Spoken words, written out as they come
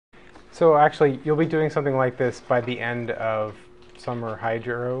So actually, you'll be doing something like this by the end of summer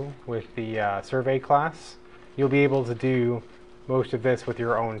hydro with the survey class. You'll be able to do most of this with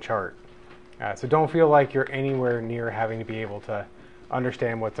your own chart. So don't feel like you're anywhere near having to be able to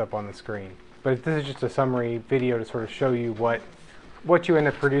understand what's up on the screen. But this is just a summary video to sort of show you what you end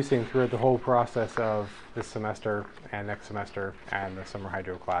up producing throughout the whole process of this semester and next semester and the summer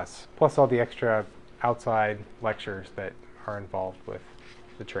hydro class, plus all the extra outside lectures that are involved with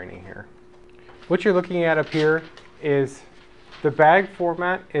the training here. What you're looking at up here is the BAG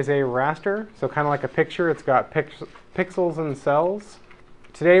format is a raster, so kind of like a picture. It's got pixels and cells.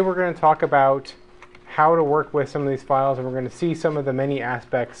 Today we're going to talk about how to work with some of these files, and we're going to see some of the many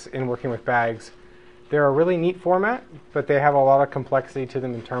aspects in working with bags. They're a really neat format, but they have a lot of complexity to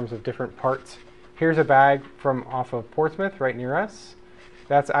them in terms of different parts. Here's a bag from off of Portsmouth right near us.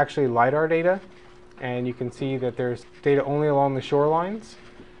 That's actually LiDAR data, and you can see that there's data only along the shorelines.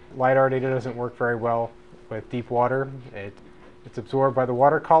 LiDAR data doesn't work very well with deep water. It's absorbed by the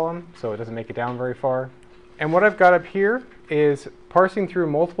water column, so it doesn't make it down very far. And what I've got up here is parsing through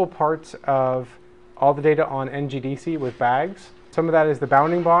multiple parts of all the data on NGDC with bags. Some of that is the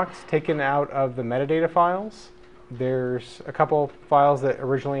bounding box taken out of the metadata files. There's a couple files that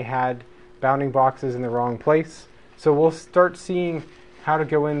originally had bounding boxes in the wrong place. So we'll start seeing how to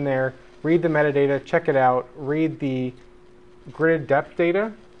go in there, read the metadata, check it out, read the grid depth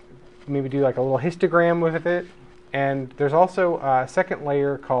data, maybe do like a little histogram with it. And there's also a second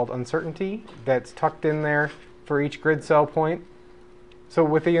layer called uncertainty that's tucked in there for each grid cell point. So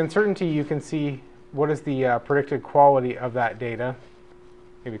with the uncertainty, you can see what is the predicted quality of that data.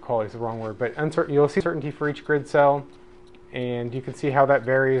 Maybe quality is the wrong word, but you'll see uncertainty for each grid cell, and you can see how that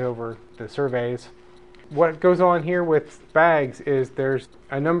varies over the surveys. What goes on here with bags is there's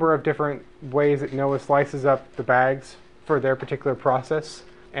a number of different ways that NOAA slices up the bags for their particular process.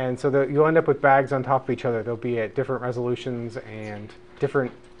 And so you'll end up with bags on top of each other. They'll be at different resolutions and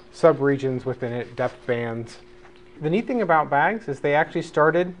different sub-regions within it, depth bands. The neat thing about bags is they actually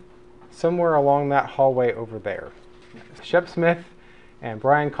started somewhere along that hallway over there. Shep Smith and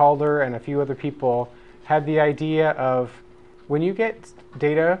Brian Calder and a few other people had the idea of when you get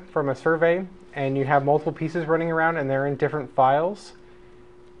data from a survey and you have multiple pieces running around and they're in different files,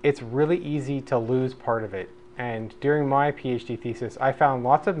 it's really easy to lose part of it. And during my PhD thesis, I found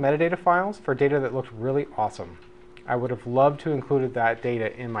lots of metadata files for data that looked really awesome. I would have loved to include that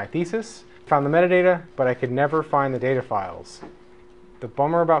data in my thesis. Found the metadata, but I could never find the data files. The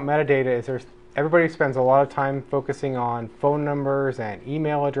bummer about metadata is everybody spends a lot of time focusing on phone numbers and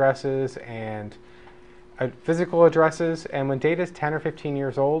email addresses and physical addresses, and when data is 10 or 15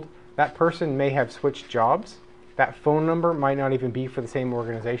 years old, that person may have switched jobs. That phone number might not even be for the same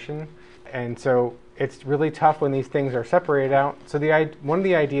organization, and so it's really tough when these things are separated out. So one of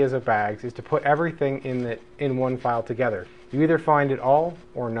the ideas of bags is to put everything in one file together. You either find it all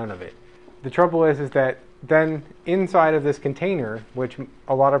or none of it. The trouble is that then inside of this container, which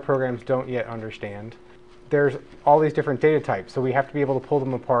a lot of programs don't yet understand, there's all these different data types. So we have to be able to pull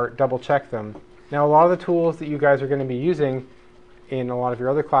them apart, double check them. Now, a lot of the tools that you guys are going to be using in a lot of your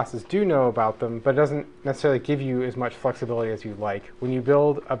other classes do know about them, but it doesn't necessarily give you as much flexibility as you'd like. When you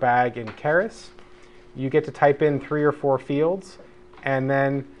build a bag in Keras, you get to type in 3 or 4 fields, and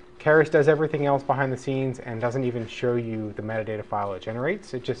then Keras does everything else behind the scenes and doesn't even show you the metadata file it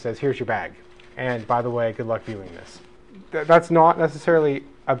generates. It just says, here's your bag. And by the way, good luck viewing this. That's not necessarily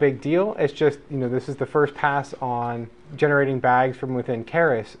a big deal. It's just, this is the first pass on generating bags from within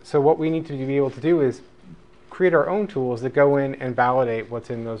Keras. So what we need to be able to do is create our own tools that go in and validate what's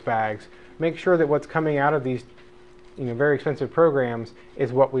in those bags. Make sure that what's coming out of these very expensive programs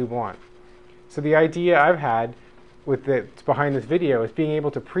is what we want. So the idea I've had with that's behind this video is being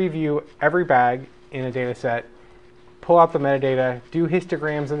able to preview every bag in a data set, pull out the metadata, do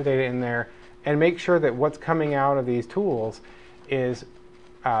histograms of the data in there, and make sure that what's coming out of these tools is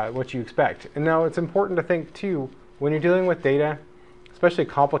what you expect. And now it's important to think too, when you're dealing with data, especially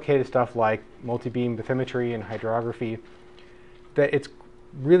complicated stuff like multi-beam bathymetry and hydrography, that it's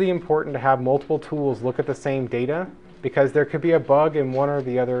really important to have multiple tools look at the same data, because there could be a bug in one or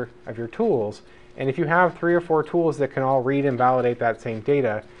the other of your tools. And if you have 3 or 4 tools that can all read and validate that same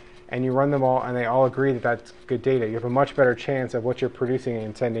data, and you run them all and they all agree that that's good data, you have a much better chance of what you're producing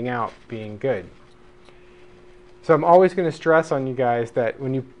and sending out being good. So I'm always going to stress on you guys that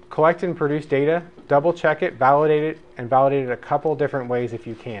when you collect and produce data, double check it, and validate it a couple different ways if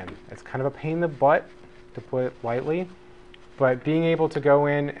you can. It's kind of a pain in the butt, to put it lightly, but being able to go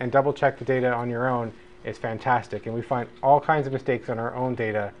in and double check the data on your own is fantastic, and we find all kinds of mistakes on our own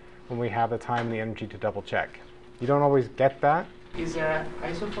data when we have the time and the energy to double check. You don't always get that, is a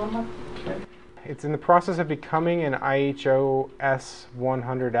ISO format? It's in the process of becoming an IHO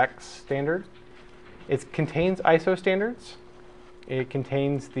S100X standard. It contains ISO standards. It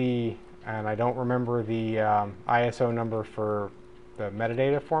contains the, and I don't remember the ISO number for the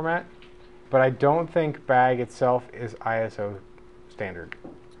metadata format, but I don't think BAG itself is ISO standard.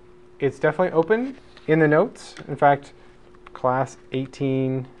 It's definitely open in the notes. In fact, class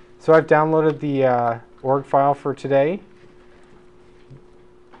 18. So I've downloaded the org file for today.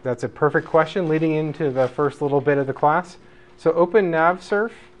 That's a perfect question leading into the first little bit of the class. So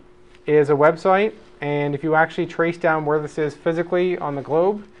OpenNavSurf is a website, and if you actually trace down where this is physically on the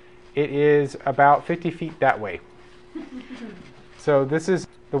globe, it is about 50 feet that way. So this is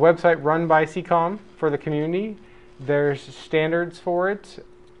the website run by CCOM for the community. There's standards for it.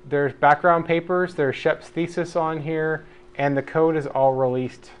 There's background papers. There's Shep's thesis on here, and the code is all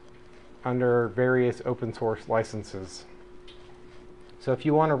released under various open source licenses. So if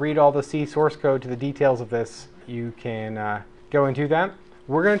you want to read all the C source code to the details of this, you can go and do that.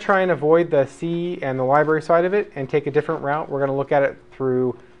 We're going to try and avoid the C and the library side of it and take a different route. We're going to look at it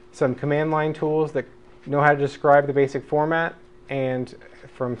through some command line tools that know how to describe the basic format and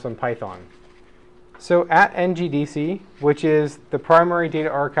from some Python. So at NGDC, which is the primary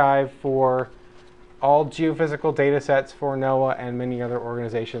data archive for all geophysical data sets for NOAA and many other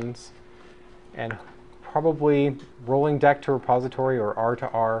organizations, and probably rolling deck to repository or R to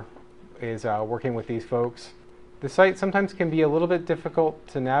R is working with these folks. The site sometimes can be a little bit difficult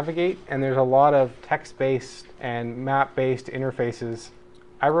to navigate, and there's a lot of text-based and map-based interfaces.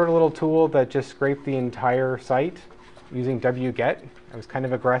 I wrote a little tool that just scraped the entire site using wget. I was kind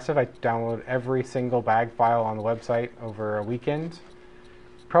of aggressive. I downloaded every single BAG file on the website over a weekend.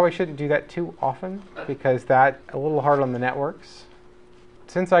 Probably shouldn't do that too often because that's a little hard on the networks.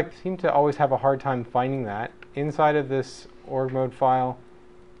 Since I seem to always have a hard time finding that, inside of this org mode file,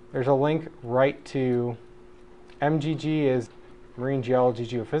 there's a link right to MGG is Marine Geology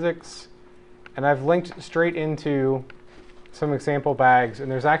Geophysics, and I've linked straight into some example bags, and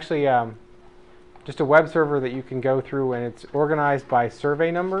there's actually just a web server that you can go through, and it's organized by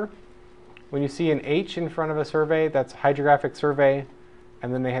survey number. When you see an H in front of a survey, that's hydrographic survey,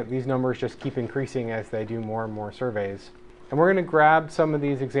 and then they have these numbers just keep increasing as they do more and more surveys. And we're going to grab some of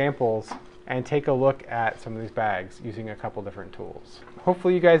these examples and take a look at some of these bags using a couple different tools.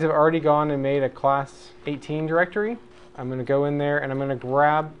 Hopefully you guys have already gone and made a class 18 directory. I'm going to go in there and I'm going to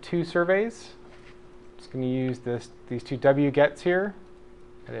grab two surveys. Just going to use these two wgets here.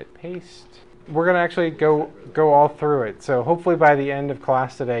 Edit, paste. We're going to actually go all through it. So hopefully by the end of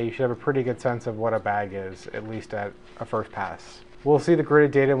class today, you should have a pretty good sense of what a bag is, at least at a first pass. We'll see the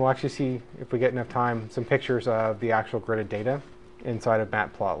gridded data, and we'll actually see, if we get enough time, some pictures of the actual gridded data inside of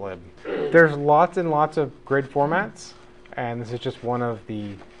matplotlib. There's lots and lots of grid formats, and this is just one of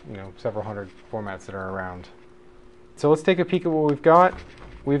the several hundred formats that are around. So let's take a peek at what we've got.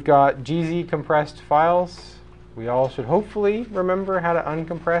 We've got GZ compressed files. We all should hopefully remember how to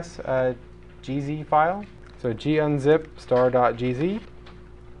uncompress a GZ file. So gunzip star.gz,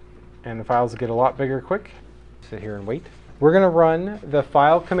 and the files will get a lot bigger quick. Sit here and wait. We're going to run the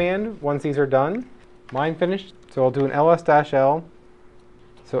file command once these are done. Mine finished, so I'll do an ls-l.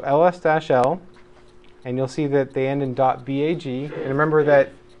 So ls-l, and you'll see that they end in .bag. And remember that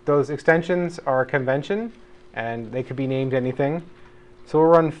those extensions are a convention, and they could be named anything. So we'll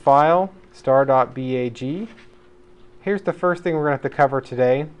run file star.bag. Here's the first thing we're going to have to cover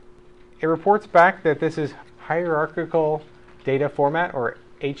today. It reports back that this is hierarchical data format, or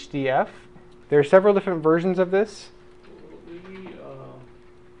HDF. There are several different versions of this.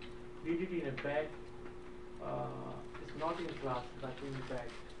 We did it in a bag. It's not in class, but in the bag.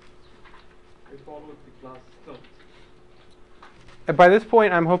 I followed the class notes. By this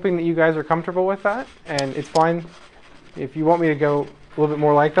point, I'm hoping that you guys are comfortable with that, and it's fine. If you want me to go a little bit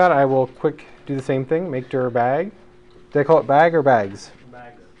more like that, I will do the same thing, make dir bag. Did I call it bag or bags?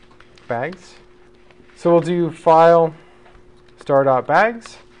 Bags. Bags. So we'll do file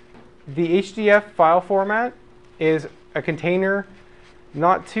star.bags. The HDF file format is a container,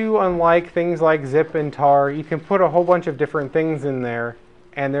 not too unlike things like zip and tar. You can put a whole bunch of different things in there,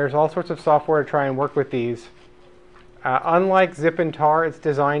 and there's all sorts of software to try and work with these. Unlike zip and tar, it's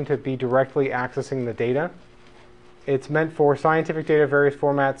designed to be directly accessing the data. It's meant for scientific data, various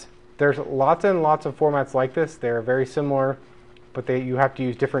formats. There's lots and lots of formats like this. They're very similar, but you have to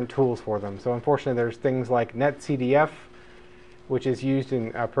use different tools for them. So unfortunately, there's things like netcdf, which is used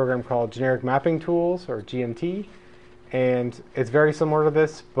in a program called Generic Mapping Tools, or GMT. And it's very similar to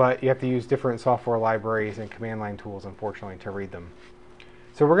this, but you have to use different software libraries and command line tools, unfortunately, to read them.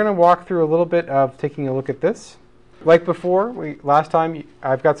 So we're going to walk through a little bit of taking a look at this. Like before, last time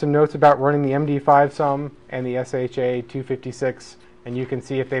I've got some notes about running the MD5 sum and the SHA-256, and you can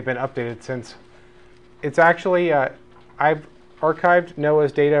see if they've been updated since. It's actually, I've archived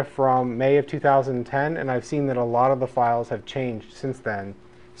Noah's data from May of 2010, and I've seen that a lot of the files have changed since then.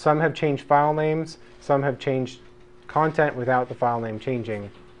 Some have changed file names, some have changed content without the file name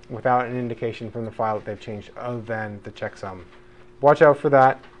changing, without an indication from the file that they've changed other than the checksum. Watch out for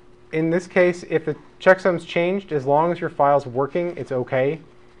that. In this case, if the checksum's changed, as long as your file's working, it's okay.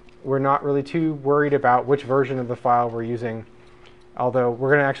 We're not really too worried about which version of the file we're using, although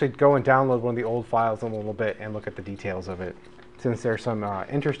we're going to actually go and download one of the old files in a little bit and look at the details of it, since there's some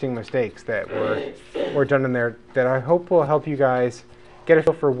interesting mistakes that were done in there that I hope will help you guys get a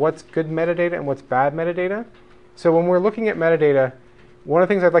feel for what's good metadata and what's bad metadata. So when we're looking at metadata, one of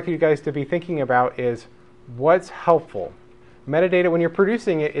the things I'd like you guys to be thinking about is what's helpful. Metadata, when you're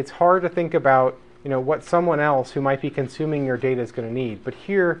producing it, it's hard to think about what someone else who might be consuming your data is going to need. But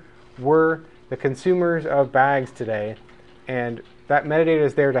here, we're the consumers of bags today, and that metadata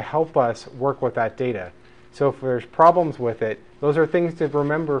is there to help us work with that data. So if there's problems with it, those are things to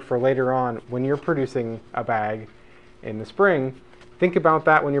remember for later on when you're producing a bag in the spring. Think about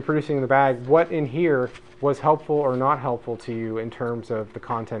that when you're producing the bag. What in here was helpful or not helpful to you in terms of the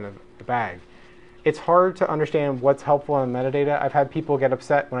content of the bag? It's hard to understand what's helpful in metadata. I've had people get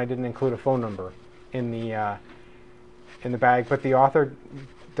upset when I didn't include a phone number in the bag, but the author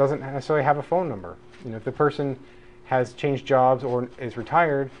doesn't necessarily have a phone number. If the person has changed jobs or is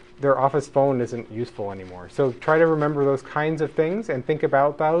retired, their office phone isn't useful anymore. So try to remember those kinds of things and think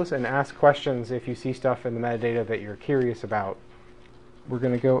about those and ask questions if you see stuff in the metadata that you're curious about. We're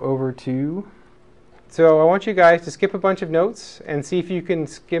going to go over to... So I want you guys to skip a bunch of notes and see if you can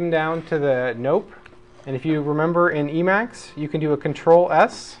skim down to the nope. And if you remember in Emacs, you can do a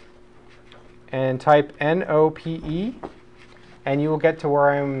Control-S and type NOPE, and you will get to where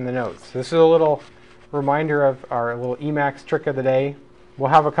I am in the notes. So this is a little reminder of our little Emacs trick of the day. We'll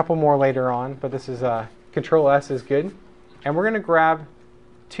have a couple more later on, but this is Control-S is good. And we're going to grab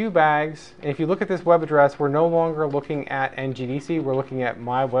 2 bags. And if you look at this web address, we're no longer looking at NGDC. We're looking at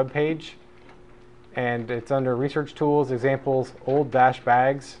my web page. And it's under Research Tools, Examples,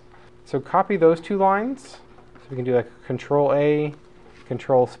 Old-Bags. So copy those 2 lines. So we can do like Control-A,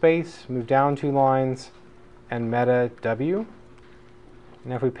 Control-Space, move down 2 lines, and Meta W.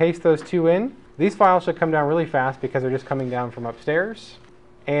 Now if we paste those 2 in, these files should come down really fast because they're just coming down from upstairs.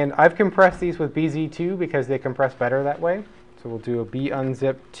 And I've compressed these with BZ2 because they compress better that way. So we'll do a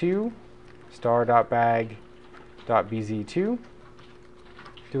bunzip2 star.bag.bz2,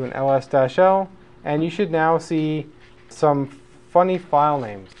 do an ls-l, and you should now see some funny file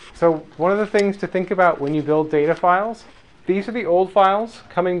names. So one of the things to think about when you build data files, these are the old files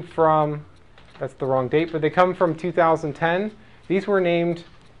coming from, that's the wrong date, but they come from 2010. These were named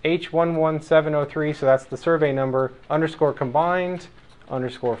H11703, so that's the survey number, underscore combined,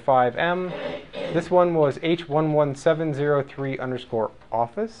 underscore 5M. This one was H11703 underscore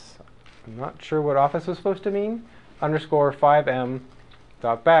office. I'm not sure what office was supposed to mean, underscore 5M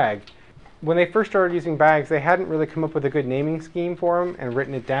dot bag. When they first started using bags, they hadn't really come up with a good naming scheme for them and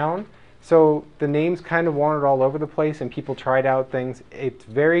written it down. So the names kind of wandered all over the place and people tried out things. It's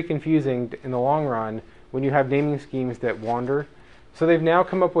very confusing in the long run when you have naming schemes that wander. So they've now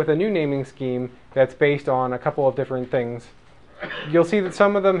come up with a new naming scheme that's based on a couple of different things. You'll see that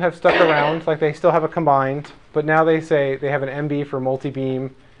some of them have stuck around, like they still have a combined, but now they say they have an MB for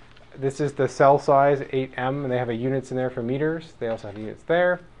multi-beam. This is the cell size, 8M, and they have a units in there for meters. They also have units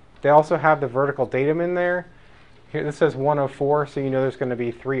there. They also have the vertical datum in there. Here, this says 104, so you know there's going to be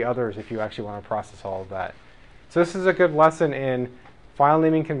 3 others if you actually want to process all of that. So this is a good lesson in file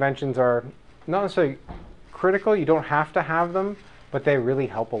naming conventions are not necessarily critical. You don't have to have them, but they really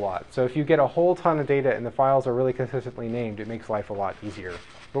help a lot. So if you get a whole ton of data and the files are really consistently named, it makes life a lot easier.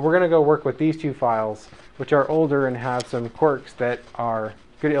 But we're going to go work with these 2 files, which are older and have some quirks that are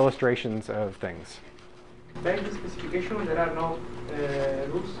good illustrations of things. Bag specification, there are no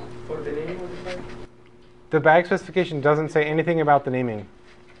rules for the naming of the bag? The bag specification doesn't say anything about the naming.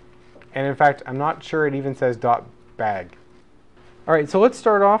 And in fact, I'm not sure it even says .bag. All right, so let's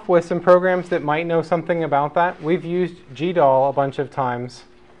start off with some programs that might know something about that. We've used GDAL a bunch of times,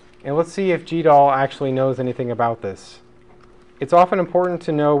 and let's see if GDAL actually knows anything about this. It's often important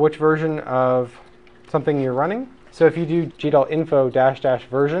to know which version of something you're running. So if you do GDAL info --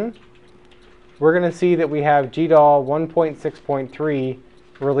 version, we're going to see that we have GDAL 1.6.3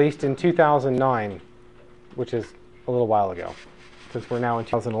 released in 2009, which is a little while ago, since we're now in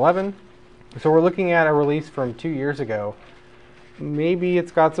 2011. So we're looking at a release from 2 years ago. Maybe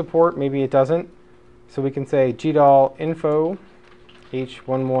it's got support, maybe it doesn't. So we can say gdal info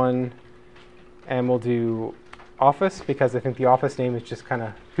h11, and we'll do office because I think the office name is just kind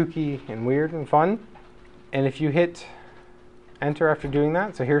of kooky and weird and fun. And if you hit enter after doing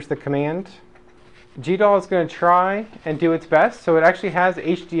that, so here's the command. GDAL is going to try and do its best. So it actually has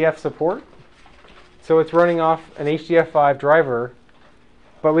HDF support. So it's running off an HDF5 driver,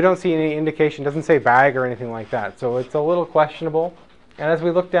 but we don't see any indication, doesn't say BAG or anything like that. So it's a little questionable. And as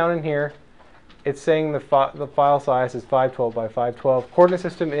we look down in here, it's saying the file size is 512 by 512. Coordinate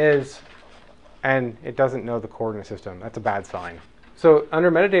system is, and it doesn't know the coordinate system. That's a bad sign. So under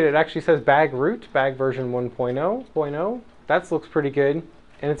metadata, it actually says BAG root, BAG version 1.0. That looks pretty good.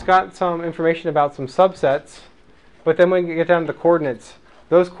 And it's got some information about some subsets. But then when you get down to the coordinates,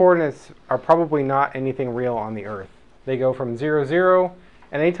 those coordinates are probably not anything real on the Earth. They go from 0, 0.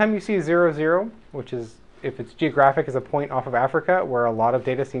 And anytime you see 0, 0, which is, if it's geographic, is a point off of Africa where a lot of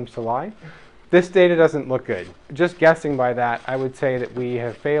data seems to lie, this data doesn't look good. Just guessing by that, I would say that we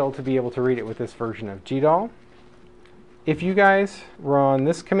have failed to be able to read it with this version of GDAL. If you guys run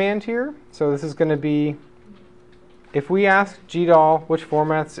this command here, so this is going to be, if we ask GDAL which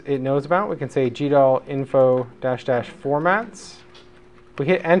formats it knows about, we can say GDAL info -- formats. If we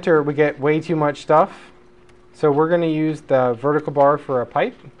hit enter, we get way too much stuff. So we're going to use the vertical bar for a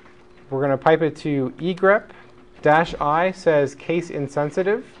pipe. We're going to pipe it to egrep -I says case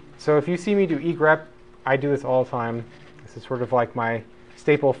insensitive. So if you see me do egrep, I do this all the time. This is sort of like my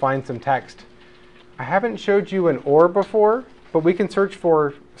staple find some text. I haven't showed you an OR before, but we can search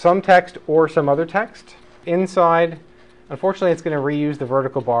for some text or some other text. Inside, unfortunately, it's going to reuse the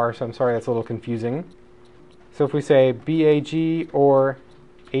vertical bar, so I'm sorry that's a little confusing. So if we say BAG or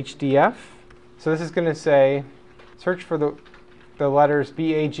HDF, so this is going to say search for the letters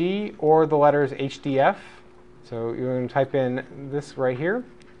BAG or the letters HDF. So you're going to type in this right here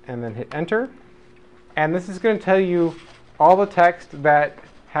and then hit enter. And this is going to tell you all the text that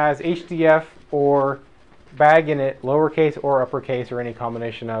has HDF or BAG in it, lowercase or uppercase or any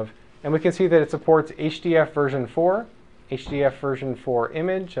combination of. And we can see that it supports HDF version 4, HDF version 4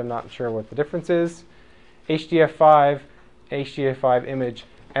 image, I'm not sure what the difference is, HDF5, HDF5 image,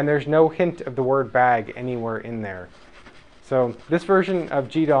 and there's no hint of the word BAG anywhere in there. So this version of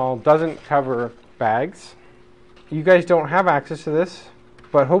GDAL doesn't cover BAGs. You guys don't have access to this,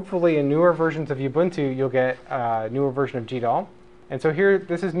 but hopefully in newer versions of Ubuntu, you'll get a newer version of GDAL. And so here,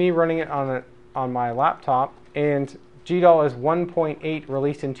 this is me running it on my laptop, and GDAL is 1.8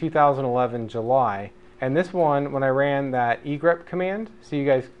 released in 2011 July. And this one, when I ran that egrep command, so you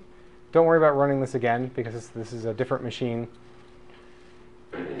guys don't worry about running this again because this is a different machine.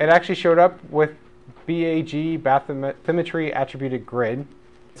 It actually showed up with BAG, Bathymetry Attributed Grid.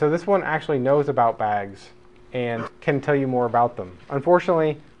 So this one actually knows about BAGs and can tell you more about them.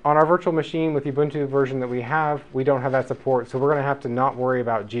 Unfortunately, on our virtual machine with the Ubuntu version that we have, we don't have that support. So we're going to have to not worry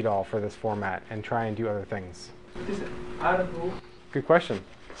about GDAL for this format and try and do other things. Good question.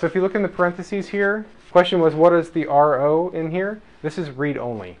 So if you look in the parentheses here, the question was, what is the RO in here? This is read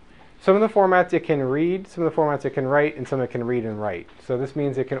only. Some of the formats it can read, some of the formats it can write, and some it can read and write. So this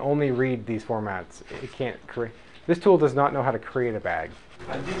means it can only read these formats. It can't create. This tool does not know how to create a BAG.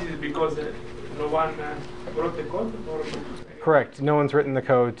 And this is because no one wrote the code? Or? Correct. No one's written the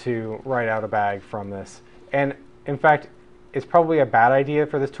code to write out a BAG from this. And in fact, it's probably a bad idea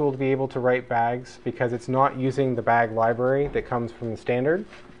for this tool to be able to write BAGs because it's not using the BAG library that comes from the standard.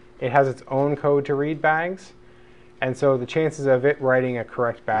 It has its own code to read BAGs. And so the chances of it writing a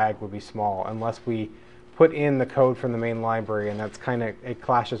correct BAG would be small unless we put in the code from the main library, and that's kind of, it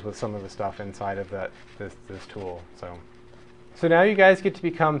clashes with some of the stuff inside of this tool. So now you guys get to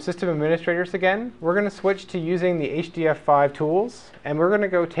become system administrators again. We're going to switch to using the HDF5 tools, and we're going to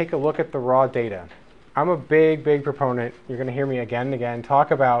go take a look at the raw data. I'm a big proponent, you're going to hear me again and again,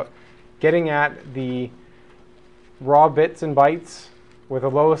 talk about getting at the raw bits and bytes with the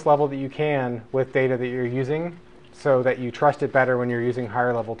lowest level that you can with data that you're using so that you trust it better when you're using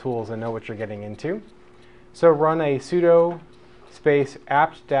higher level tools and know what you're getting into. So run a sudo space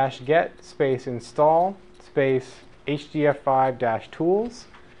apt-get space install space HDF5-tools.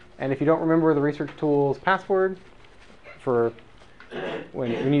 And if you don't remember the research tools password, for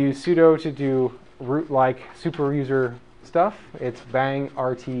when you use sudo to do root-like super user stuff, it's bang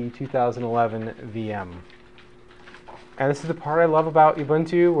rt 2011 VM. And this is the part I love about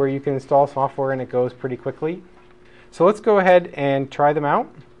Ubuntu, where you can install software and it goes pretty quickly. So let's go ahead and try them out.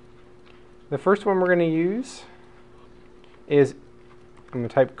 The first one we're going to use is, I'm going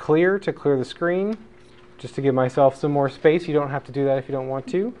to type clear to clear the screen, just to give myself some more space. You don't have to do that if you don't want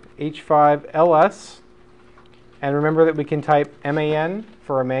to. H5ls. And remember that we can type MAN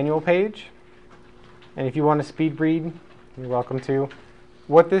for a manual page. And if you want to speed read, you're welcome to.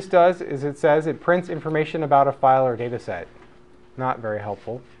 What this does is it says it prints information about a file or data set. Not very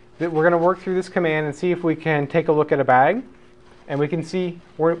helpful. We're going to work through this command and see if we can take a look at a bag. And we can see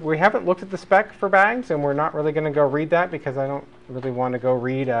we haven't looked at the spec for bags, and we're not really going to go read that because I don't really want to go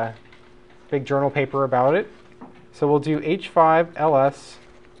read a big journal paper about it. So we'll do H5ls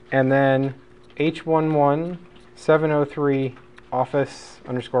and then H11703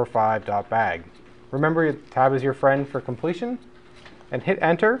 office_5.bag. Remember, tab is your friend for completion, and hit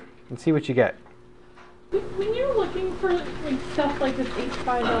enter and see what you get. When you're looking for like stuff like this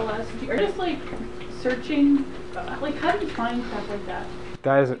H5ls, are you just like searching? Like, how do you find stuff like that?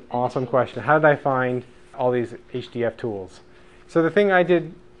 That is an awesome question. How did I find all these HDF tools? So the thing I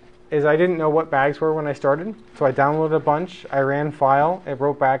did is I didn't know what bags were when I started, so I downloaded a bunch. I ran file. It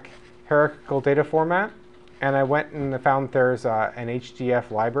wrote back hierarchical data format, and I went and found there's an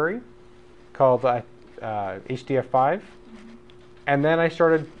HDF library called HDF5. And then I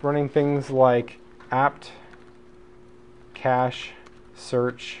started running things like apt cache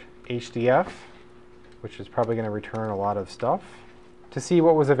search HDF, which is probably going to return a lot of stuff, to see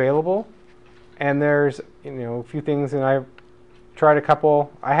what was available. And there's a few things, and I tried a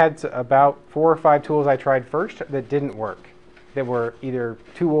couple. I had about 4 or 5 tools I tried first that didn't work, that were either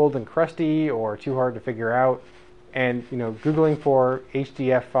too old and crusty or too hard to figure out. And Googling for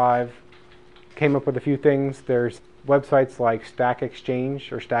HDF5 came up with a few things. There's websites like Stack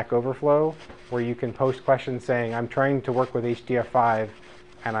Exchange or Stack Overflow where you can post questions saying, I'm trying to work with HDF5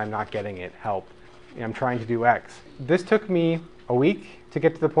 and I'm not getting it, help. I'm trying to do X. This took me a week to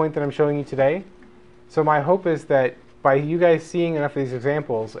get to the point that I'm showing you today. So my hope is that by you guys seeing enough of these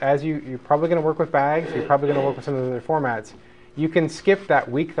examples, as you're probably going to work with bags, you're probably going to work with some of the other formats, you can skip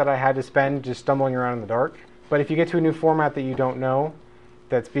that week that I had to spend just stumbling around in the dark. But if you get to a new format that you don't know,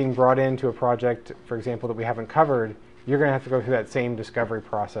 that's being brought into a project, for example, that we haven't covered, you're going to have to go through that same discovery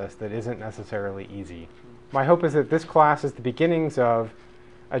process that isn't necessarily easy. My hope is that this class is the beginnings of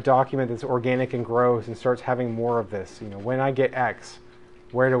a document that's organic and grows and starts having more of this. When I get X,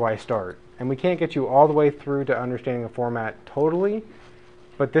 where do I start? And we can't get you all the way through to understanding a format totally,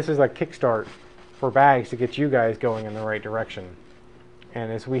 but this is a kickstart for bags to get you guys going in the right direction. And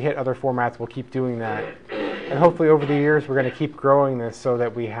as we hit other formats, we'll keep doing that. And hopefully over the years, we're going to keep growing this so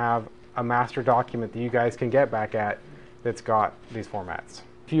that we have a master document that you guys can get back at that's got these formats.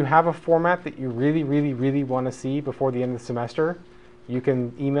 If you have a format that you really, really, really want to see before the end of the semester, you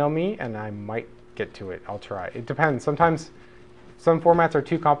can email me and I might get to it. I'll try. It depends. Sometimes some formats are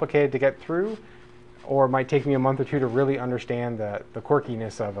too complicated to get through, or it might take me a month or two to really understand the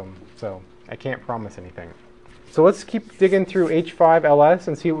quirkiness of them. So I can't promise anything. So let's keep digging through H5ls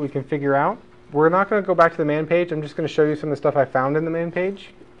and see what we can figure out. We're not going to go back to the man page. I'm just going to show you some of the stuff I found in the man page.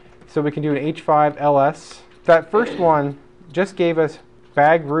 So we can do an H5ls. That first one just gave us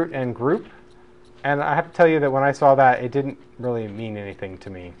bag, root, and group. And I have to tell you that when I saw that, it didn't really mean anything to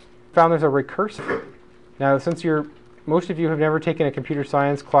me. Found there's a recursive. Now, since most of you have never taken a computer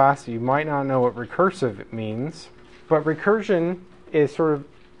science class, you might not know what recursive means. But recursion is sort of,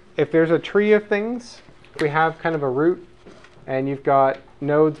 if there's a tree of things, we have kind of a root, and you've got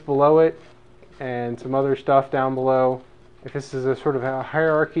nodes below it, and some other stuff down below. If this is a sort of a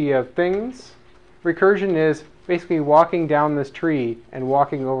hierarchy of things, recursion is basically walking down this tree and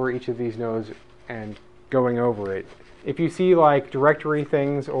walking over each of these nodes and going over it. If you see like directory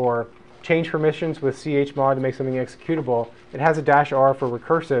things or change permissions with chmod to make something executable, it has a -r for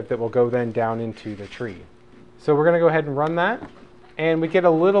recursive that will go then down into the tree. So we're going to go ahead and run that, and we get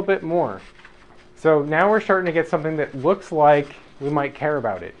a little bit more. So now we're starting to get something that looks like we might care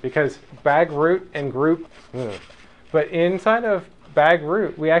about it, because bag, root, and group, but inside of bag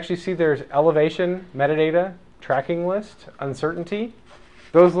root, we actually see there's elevation, metadata, tracking list, uncertainty.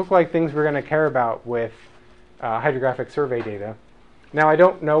 Those look like things we're going to care about with hydrographic survey data. Now, I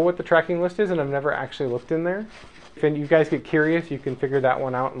don't know what the tracking list is, and I've never actually looked in there. If you guys get curious, you can figure that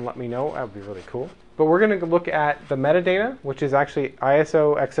one out and let me know. That would be really cool. But we're going to look at the metadata, which is actually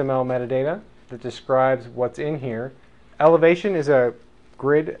ISO XML metadata that describes what's in here. Elevation is a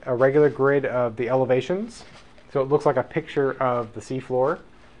grid, a regular grid of the elevations. So it looks like a picture of the seafloor.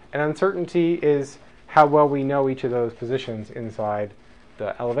 And uncertainty is how well we know each of those positions inside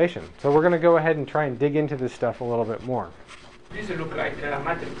the elevation. So we're going to go ahead and try and dig into this stuff a little bit more. These look like a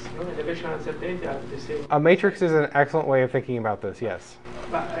matrix, no? Elevation and uncertainty are the same. A matrix is an excellent way of thinking about this, yes.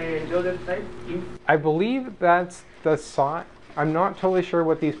 But the other type, I believe that's the size. I'm not totally sure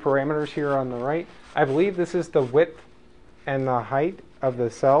what these parameters here are on the right. I believe this is the width and the height of the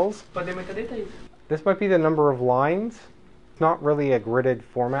cells. But the metadata is... This might be the number of lines. It's not really a gridded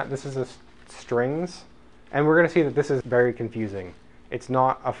format. This is a strings. And we're going to see that this is very confusing. It's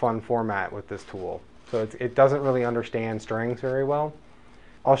not a fun format with this tool. So it doesn't really understand strings very well.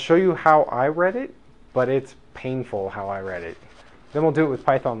 I'll show you how I read it, but it's painful how I read it. Then we'll do it with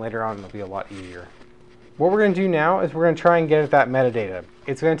Python later on, and it'll be a lot easier. What we're going to do now is we're going to try and get at that metadata.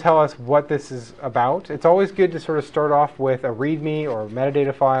 It's going to tell us what this is about. It's always good to sort of start off with a README or a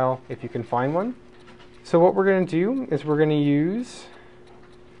metadata file if you can find one. So what we're going to do is we're going to use,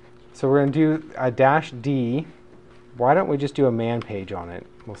 so we're going to do a -d. Why don't we just do a man page on it?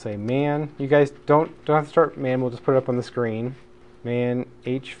 We'll say man. You guys don't have to start man. We'll just put it up on the screen. Man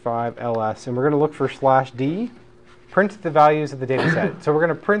h5ls, and we're going to look for /d. Print the values of the data set. So we're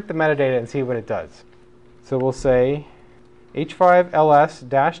going to print the metadata and see what it does. So we'll say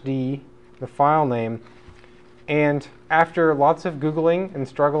h5ls-d, the file name, and after lots of Googling and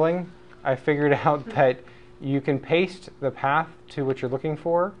struggling, I figured out that you can paste the path to what you're looking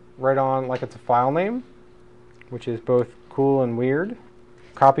for right on like it's a file name, which is both cool and weird.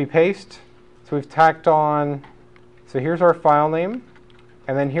 Copy paste. So we've tacked on, so here's our file name,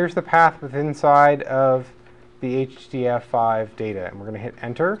 and then here's the path within inside of the HDF5 data, and we're going to hit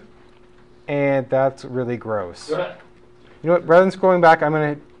enter, and that's really gross. You know what, rather than scrolling back, I'm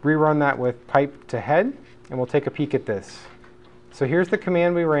going to rerun that with pipe to head, and we'll take a peek at this. So here's the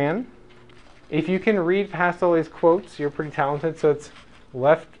command we ran. If you can read past all these quotes, you're pretty talented. So it's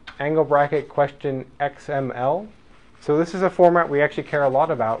left angle bracket question XML. So this is a format we actually care a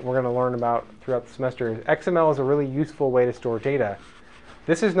lot about. We're going to learn about throughout the semester. XML is a really useful way to store data.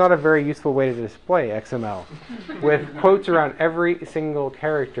 This is not a very useful way to display XML with quotes around every single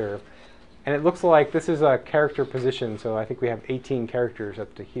character. And it looks like this is a character position, so I think we have 18 characters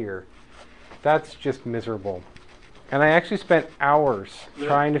up to here. That's just miserable. And I actually spent hours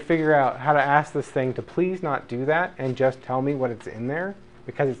trying to figure out how to ask this thing to please not do that and just tell me what it's in there,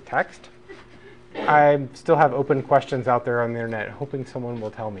 because it's text. I still have open questions out there on the internet, hoping someone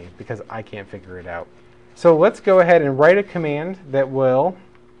will tell me, because I can't figure it out. So let's go ahead and write a command that will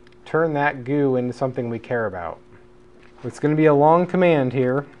turn that goo into something we care about. It's going to be a long command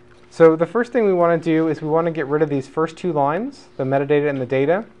here. So the first thing we want to do is we want to get rid of these first two lines, the metadata and the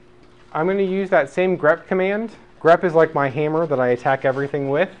data. I'm going to use that same grep command. Grep is like my hammer that I attack everything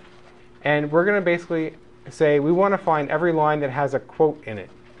with. And we're going to basically say we want to find every line that has a quote in it.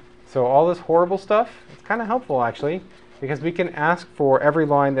 So all this horrible stuff, it's kind of helpful actually, because we can ask for every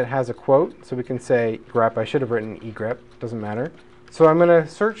line that has a quote. So we can say grep. I should have written egrep, doesn't matter. So I'm going to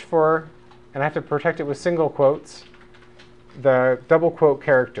search for, and I have to protect it with single quotes, the double quote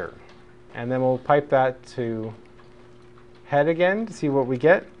character. And then we'll pipe that to head again to see what we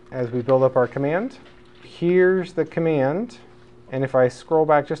get as we build up our command. Here's the command. And if I scroll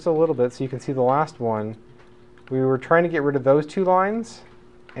back just a little bit so you can see the last one, we were trying to get rid of those two lines,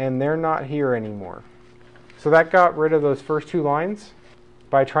 and they're not here anymore. So that got rid of those first two lines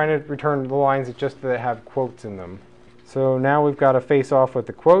by trying to return the lines that have quotes in them. So now we've got to face off with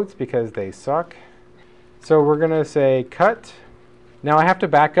the quotes because they suck. So we're going to say cut. Now I have to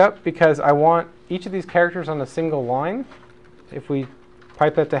back up because I want each of these characters on a single line. If we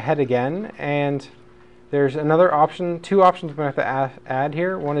pipe that to head again, and there's another option, two options we're going to have to add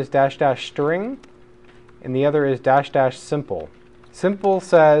here. One is --string, and the other is --simple. Simple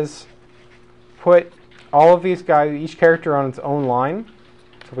says put all of these guys, each character on its own line.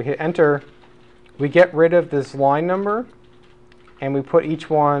 So if we hit enter, we get rid of this line number, and we put each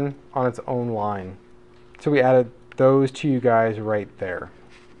one on its own line. So we added those two guys right there.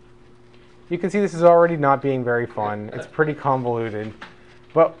 You can see this is already not being very fun. It's pretty convoluted,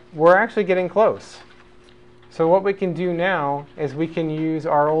 but we're actually getting close. So what we can do now is we can use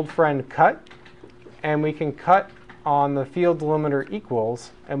our old friend cut, and we can cut on the field delimiter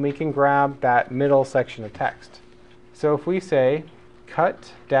equals, and we can grab that middle section of text. So if we say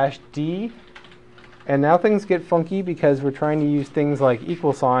cut -d, and now things get funky because we're trying to use things like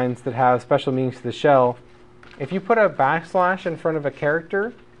equal signs that have special meanings to the shell. If you put a backslash in front of a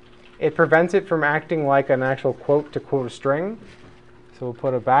character, it prevents it from acting like an actual quote to quote a string. So we'll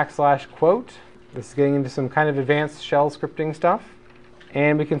put a /quote. This is getting into some kind of advanced shell scripting stuff.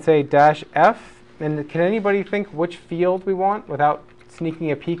 And we can say -f. And can anybody think which field we want without sneaking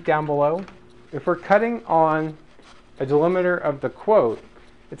a peek down below? If we're cutting on a delimiter of the quote,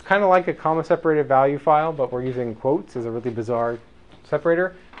 it's kind of like a comma separated value file, but we're using quotes as a really bizarre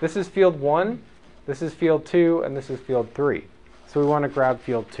separator. This is field 1. This is field 2, and this is field 3. So we want to grab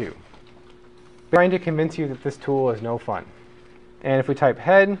field 2. I'm trying to convince you that this tool is no fun. And if we type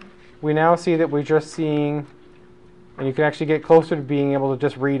head, we now see that we're just seeing, and you can actually get closer to being able to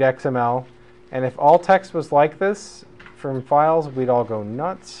just read XML. And if all text was like this from files, we'd all go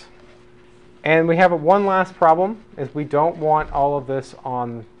nuts. And we have one last problem, is we don't want all of this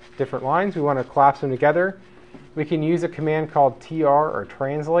on different lines. We want to collapse them together. We can use a command called tr, or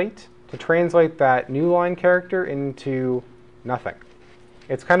translate, to translate that new line character into nothing.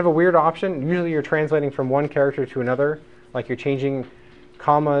 It's kind of a weird option. Usually you're translating from one character to another, like you're changing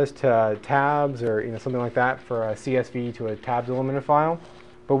commas to tabs, or something like that for a CSV to a tab delimited file.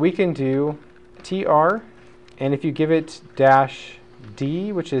 But we can do tr, and if you give it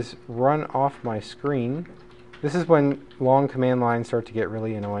 -d, which is run off my screen, this is when long command lines start to get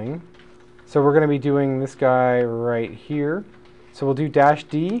really annoying. So we're going to be doing this guy right here. So we'll do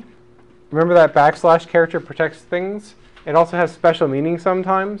 -d. Remember that backslash character protects things? It also has special meaning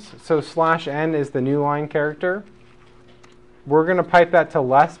sometimes. So /n is the new line character. We're going to pipe that to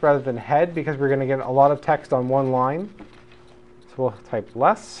less rather than head because we're going to get a lot of text on one line. So we'll type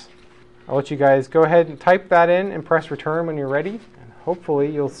less. I'll let you guys go ahead and type that in and press return when you're ready. And hopefully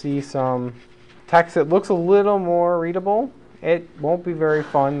you'll see some text that looks a little more readable. It won't be very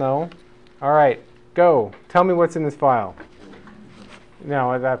fun though. All right, go. Tell me what's in this file.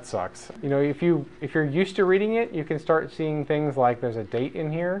 No, that sucks. If you're used to reading it, you can start seeing things like there's a date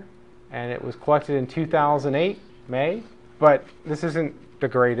in here, and it was collected in 2008, May. But this isn't the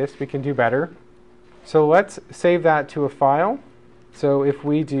greatest. We can do better. So let's save that to a file. So if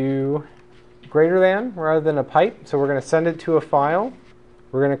we do greater than rather than a pipe, so we're going to send it to a file.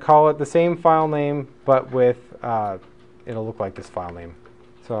 We're going to call it the same file name, but with, it'll look like this file name.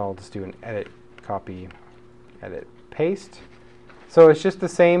 So I'll just do an edit, copy, edit, paste. So it's just the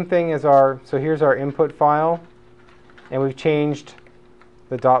same thing as so here's our input file, and we've changed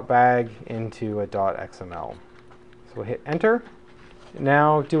the .bag into a .xml. So we'll hit enter.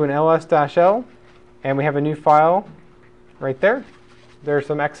 Now do an ls-l, and we have a new file right there. There's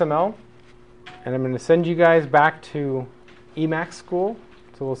some XML, and I'm going to send you guys back to emacs school.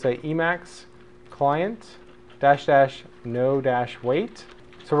 So we'll say emacs client --no-wait.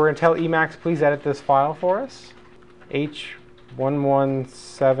 So we're going to tell emacs, please edit this file for us.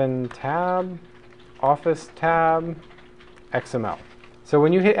 H117 tab, office tab, XML. So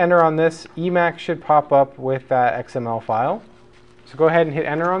when you hit enter on this, emacs should pop up with that XML file. So go ahead and hit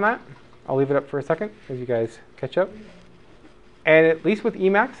enter on that. I'll leave it up for a second as you guys catch up. And at least with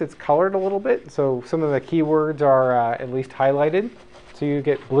emacs, it's colored a little bit. So some of the keywords are at least highlighted. So you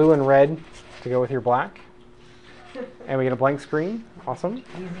get blue and red to go with your black. And we get a blank screen. Awesome.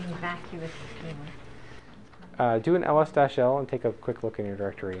 Using vacuous schema. Do an ls-l and take a quick look in your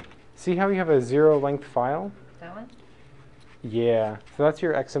directory. See how you have a 0-length file? That one? Yeah. So that's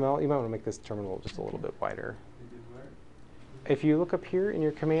your XML. You might want to make this terminal just a little bit wider. If you look up here in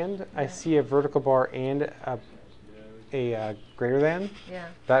your command, I see a vertical bar and a greater than. Yeah.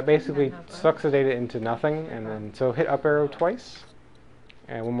 That basically sucks the data into nothing, and then so hit up arrow twice,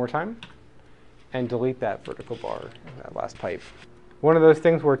 and one more time, and delete that vertical bar, that last pipe. One of those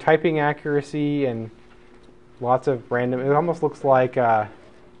things where typing accuracy and lots of random, it almost looks like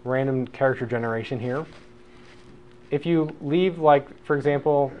random character generation here. If you leave, like, for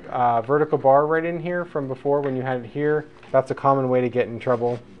example, vertical bar right in here from before when you had it here, that's a common way to get in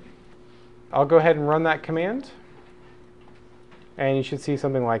trouble. I'll go ahead and run that command, and you should see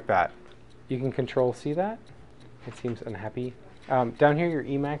something like that. You can Control-C that. It seems unhappy. Down here, your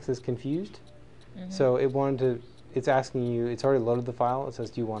Emacs is confused. So it's asking you, it's already loaded the file. It says,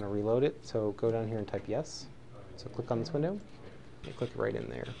 do you want to reload it? So go down here and type yes. So click on this window, and click right in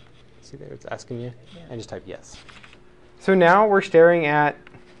there. See there, it's asking you, and just type yes. So now we're staring at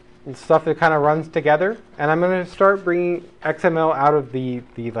stuff that kind of runs together, and I'm going to start bringing XML out of the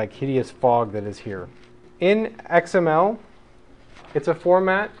like hideous fog that is here. In XML, it's a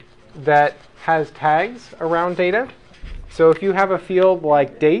format that has tags around data. So if you have a field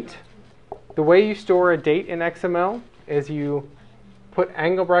like date, the way you store a date in XML is you put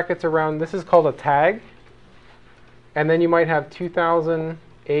angle brackets around, this is called a tag, and then you might have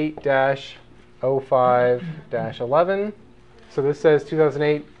 2008-05-11. So this says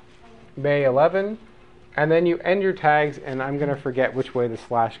 2008 May 11, and then you end your tags, and I'm going to forget which way the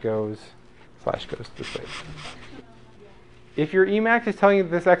slash goes. Slash goes this way. If your Emacs is telling you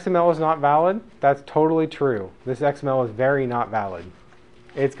that this XML is not valid, that's totally true. This XML is very not valid.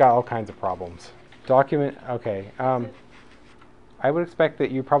 It's got all kinds of problems. Document, okay. I would expect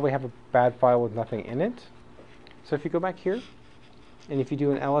that you probably have a bad file with nothing in it. So if you go back here, and if you do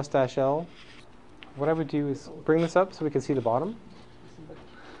an ls-l, what I would do is bring this up so we can see the bottom.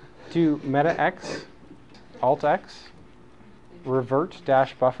 Do meta x, alt x, revert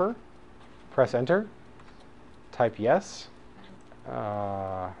dash buffer, press enter, type yes.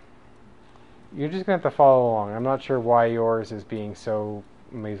 You're just going to have to follow along. I'm not sure why yours is being so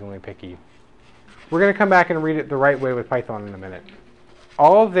amazingly picky. We're going to come back and read it the right way with Python in a minute.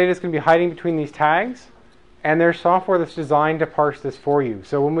 All of the data is going to be hiding between these tags, and there's software that's designed to parse this for you.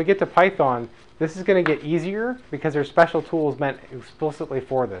 So when we get to Python, this is going to get easier because there's special tools meant explicitly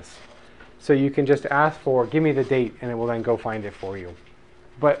for this. So you can just ask for, give me the date, and it will then go find it for you.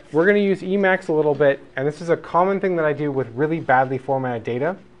 But we're going to use Emacs a little bit, and this is a common thing that I do with really badly formatted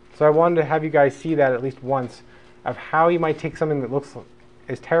data. So I wanted to have you guys see that at least once of how you might take something that looks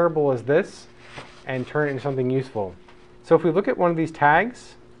as terrible as this and turn it into something useful. So if we look at one of these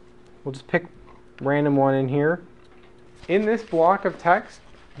tags, we'll just pick random one in here. In this block of text,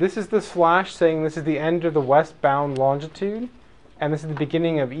 this is the slash saying this is the end of the westbound longitude, and this is the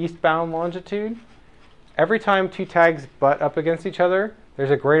beginning of eastbound longitude. Every time two tags butt up against each other,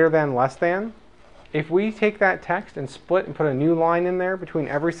 there's a greater than, less than. If we take that text and split and put a new line in there between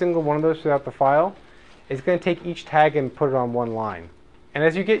every single one of those throughout the file, it's going to take each tag and put it on one line. And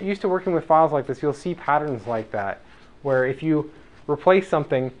as you get used to working with files like this, you'll see patterns like that, where if you replace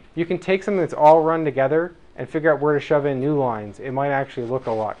something, you can take something that's all run together and figure out where to shove in new lines. It might actually look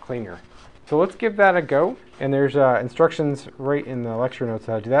a lot cleaner. So let's give that a go. And there's instructions right in the lecture notes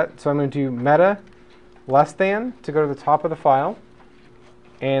how to do that. So I'm going to do meta less than to go to the top of the file.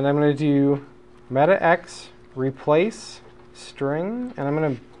 And I'm going to do meta x replace string. And I'm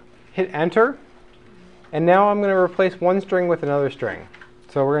going to hit enter. And now I'm going to replace one string with another string.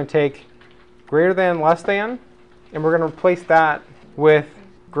 So we're going to take greater than, less than, and we're going to replace that with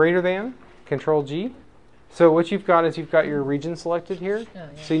greater than, Control G. So what you've got is you've got your region selected here.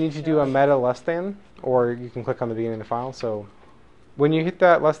 So you need to do a meta less than, or you can click on the beginning of the file. So when you hit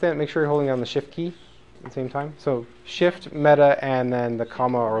that less than, make sure you're holding down the shift key at the same time. So shift, meta, and then the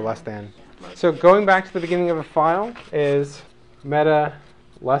comma or less than. So going back to the beginning of a file is meta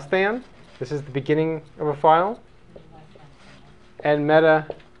less than. This is the beginning of a file. And meta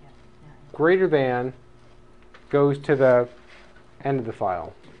greater than goes to the end of the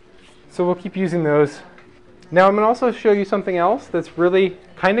file. So we'll keep using those. Now I'm going to also show you something else that's really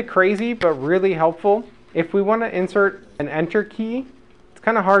kind of crazy but really helpful. If we want to insert an enter key, it's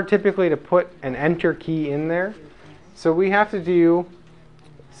kind of hard typically to put an enter key in there. So we have to do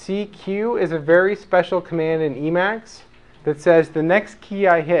CQ is a very special command in Emacs that says the next key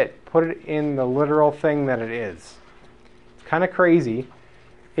I hit, put it in the literal thing that it is. It's kind of crazy.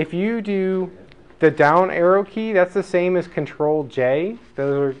 If you do the down arrow key, that's the same as Control J.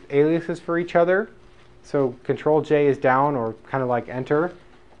 Those are aliases for each other. So Control J is down, or kind of like enter.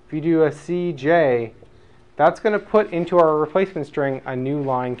 If you do a CJ, that's going to put into our replacement string a new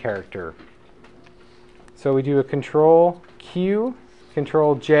line character. So we do a Control Q,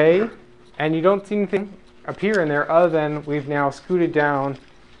 Control J, and you don't see anything appear in there other than we've now scooted down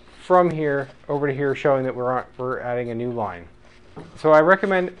from here over to here, showing that we're adding a new line. So I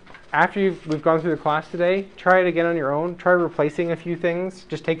recommend after we've gone through the class today, try it again on your own. Try replacing a few things.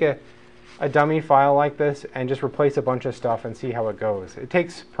 Just take a dummy file like this and just replace a bunch of stuff and see how it goes. It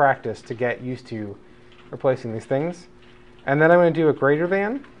takes practice to get used to replacing these things. And then I'm going to do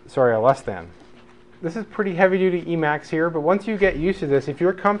a less than. This is pretty heavy-duty Emacs here, but once you get used to this, if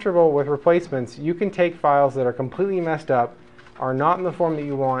you're comfortable with replacements, you can take files that are completely messed up, are not in the form that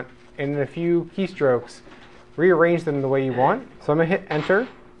you want, and in a few keystrokes, rearrange them the way you want. So I'm going to hit enter.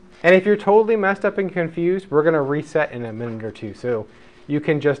 And if you're totally messed up and confused, we're going to reset in a minute or two. So you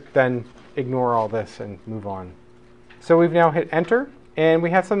can just then ignore all this and move on. So we've now hit enter, and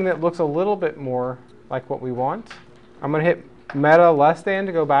we have something that looks a little bit more like what we want. I'm going to hit meta less than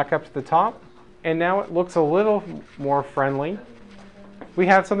to go back up to the top. And now it looks a little more friendly. We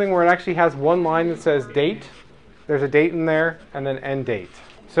have something where it actually has one line that says date. There's a date in there, and then end date.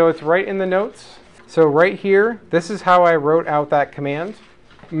 So it's right in the notes. So right here, this is how I wrote out that command.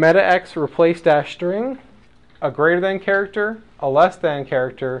 Meta x replace dash string, a greater than character, a less than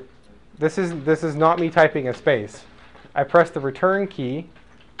character. This is not me typing a space. I pressed the return key.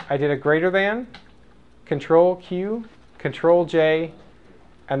 I did a greater than, Control Q, Control J,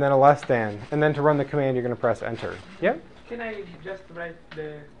 and then a less than. And then to run the command, you're going to press enter. Yep? Can I just write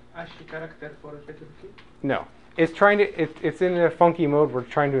the ASCII character for a specific key? No. It's in a funky mode. We're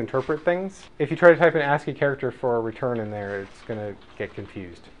trying to interpret things. If you try to type an ASCII character for a return in there, it's going to get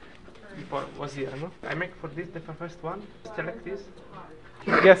confused. Before was here, no? I make for this the first one. Select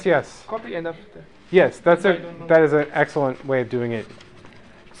this. Yes. Copy and after. Yes, that is an excellent way of doing it.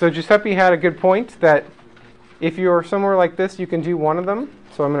 So Giuseppe had a good point that if you're somewhere like this, you can do one of them.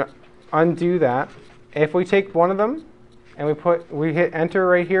 So I'm going to undo that. If we take one of them and we hit enter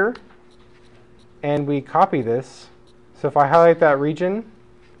right here, and we copy this. So if I highlight that region,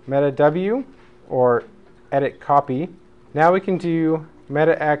 meta W, or edit copy, now we can do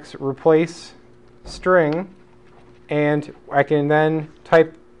meta X replace string, and I can then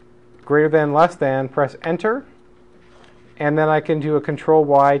type greater than, less than, press enter, and then I can do a control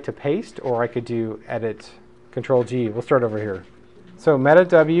Y to paste, or I could do edit control G. We'll start over here. So meta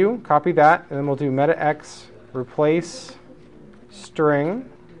W, copy that, and then we'll do meta X, replace string,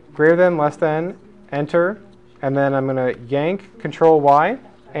 greater than, less than, enter, and then I'm going to yank control Y,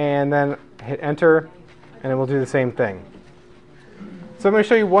 and then hit enter, and then we'll do the same thing. So I'm going to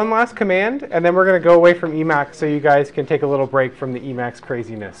show you one last command, and then we're going to go away from emacs so you guys can take a little break from the emacs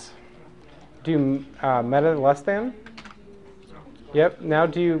craziness. Do meta less than. Yep, now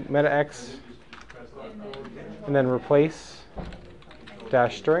do meta X, and then replace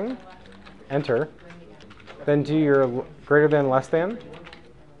dash string, enter. Then do your greater than, less than,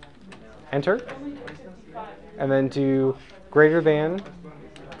 enter. And then do greater than,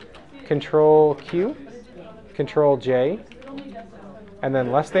 control Q, control J, and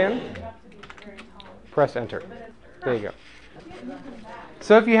then less than, press enter. There you go.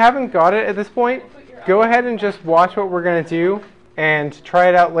 So if you haven't got it at this point, go ahead and just watch what we're going to do and try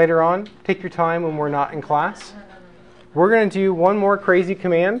it out later on. Take your time when we're not in class. We're going to do one more crazy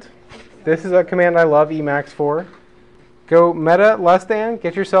command. This is a command I love Emacs for. Go meta less than,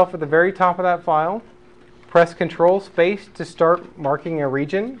 get yourself at the very top of that file. Press control space to start marking a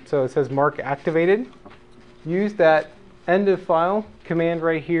region. So it says mark activated. Use that end of file command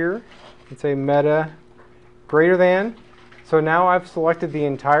right here and say meta greater than. So now I've selected the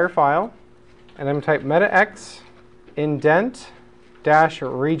entire file, and I'm going to type meta X indent dash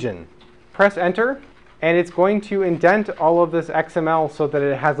region. Press enter, and it's going to indent all of this XML so that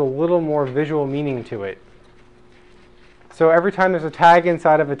it has a little more visual meaning to it. So every time there's a tag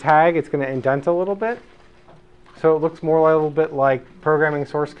inside of a tag, it's going to indent a little bit. So it looks more a little bit like programming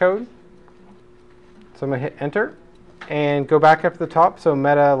source code. So I'm going to hit enter and go back up to the top, so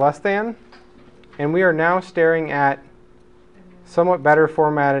meta less than. And we are now staring at somewhat better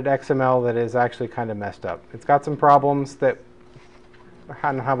formatted XML that is actually kind of messed up. It's got some problems that I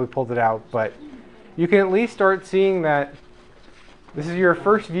don't know how we pulled it out, but you can at least start seeing that this is your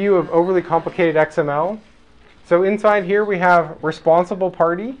first view of overly complicated XML. So inside here we have responsible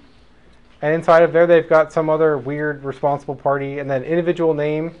party, and inside of there they've got some other weird responsible party, and then individual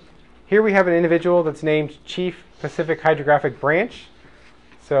name. Here we have an individual that's named Chief Pacific Hydrographic Branch,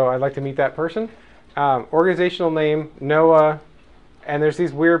 so I'd like to meet that person. Organizational name, NOAA, and there's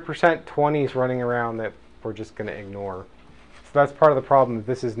these weird %20s running around that we're just going to ignore. So that's part of the problem.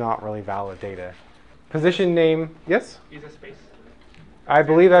 This is not really valid data. Position name, yes? Is a space? I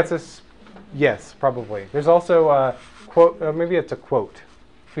believe that's a, yes, probably. There's also a quote, maybe it's a quote,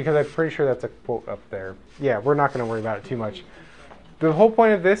 because I'm pretty sure that's a quote up there. Yeah, we're not going to worry about it too much. The whole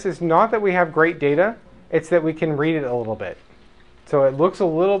point of this is not that we have great data, it's that we can read it a little bit. So it looks a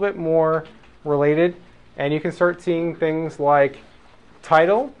little bit more related, and you can start seeing things like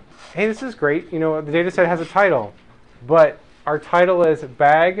title. Hey, this is great. You know, the data set has a title, but our title is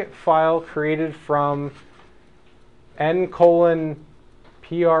BAG file created from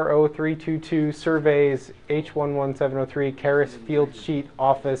N:"PRO322 surveys H11703 Keras field sheet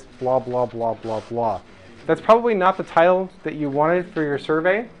office blah blah blah blah blah. That's probably not the title that you wanted for your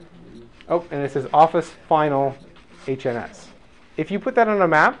survey. Oh, and it says office final HNS. If you put that on a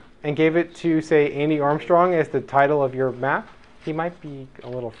map and gave it to, say, Andy Armstrong as the title of your map, he might be a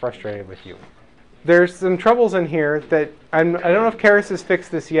little frustrated with you. There's some troubles in here that I don't know if Keras has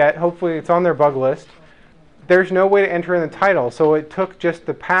fixed this yet. Hopefully it's on their bug list. There's no way to enter in the title, so it took just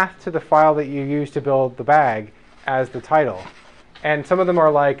the path to the file that you used to build the bag as the title. And some of them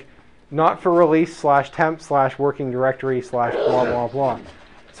are like not for release /temp /working directory / blah blah blah.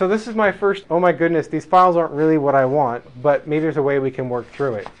 So this is my first, oh my goodness, these files aren't really what I want, but maybe there's a way we can work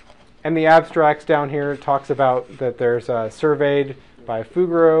through it. And the abstracts down here talks about that there's surveyed by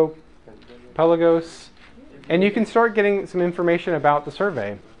Fugro, Pelagos, and you can start getting some information about the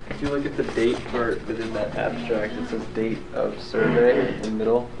survey. If you look at the date part within that abstract, it says date of survey in the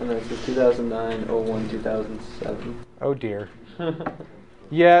middle, and then it says 2009-01-2007. Oh dear.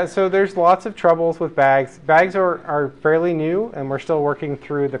 Yeah, so there's lots of troubles with bags. Bags are fairly new, and we're still working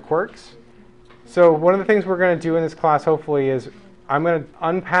through the quirks. So one of the things we're going to do in this class, hopefully, is I'm going to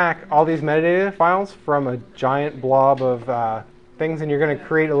unpack all these metadata files from a giant blob of things, and you're going to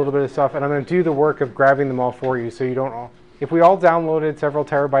create a little bit of stuff, and I'm going to do the work of grabbing them all for you so you don't all... If we all downloaded several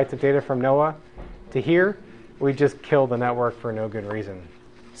terabytes of data from NOAA to here, we'd just kill the network for no good reason.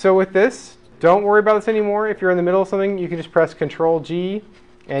 So with this, don't worry about this anymore. If you're in the middle of something, you can just press Control-G,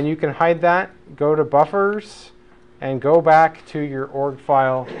 and you can hide that, go to buffers, and go back to your org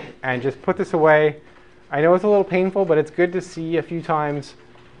file, and just put this away. I know it's a little painful, but it's good to see a few times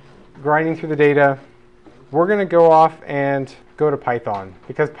grinding through the data, we're going to go off and go to Python,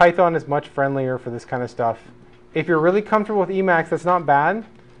 because Python is much friendlier for this kind of stuff. If you're really comfortable with Emacs, that's not bad,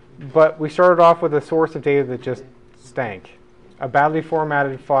 but we started off with a source of data that just stank. A badly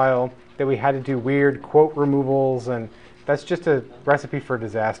formatted file that we had to do weird quote removals, and that's just a recipe for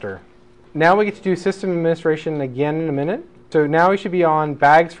disaster. Now we get to do system administration again in a minute. So now we should be on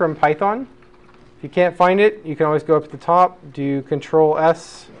bags from Python. If you can't find it, you can always go up to the top, do Control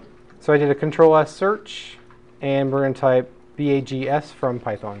S. So I did a Control S search, and we're going to type BAGS from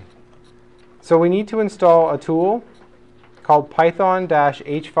Python. So we need to install a tool called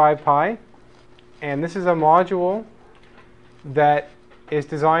python-h5py, and this is a module that is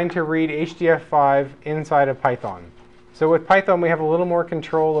designed to read HDF5 inside of Python. So with Python, we have a little more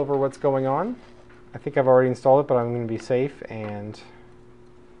control over what's going on. I think I've already installed it, but I'm going to be safe and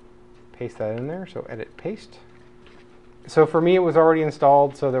paste that in there. So edit, paste. So for me, it was already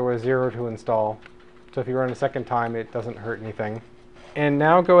installed, so there was 0 to install. So if you run a second time, it doesn't hurt anything. And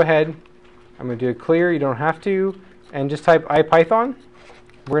now go ahead. I'm going to do a clear. You don't have to. And just type IPython.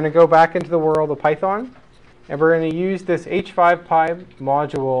 We're going to go back into the world of Python. And we're going to use this h5py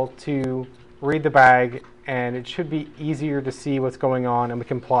module to read the bag. And it should be easier to see what's going on, and we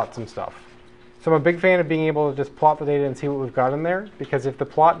can plot some stuff. So I'm a big fan of being able to just plot the data and see what we've got in there, because if the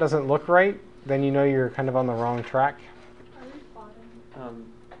plot doesn't look right, then you know you're kind of on the wrong track. Are we plotting?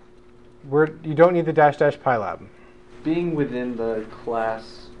 You don't need the --pylab. Being within the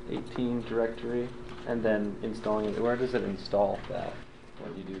class 18 directory and then installing it, where does it install that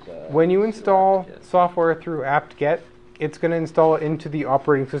when you do the? When you install apt-get? software through apt-get, it's going to install it into the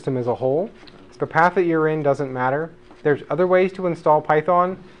operating system as a whole. So the path that you're in doesn't matter. There's other ways to install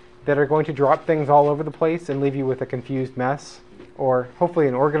Python that are going to drop things all over the place and leave you with a confused mess, or hopefully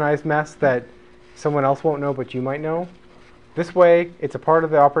an organized mess that someone else won't know but you might know. This way, it's a part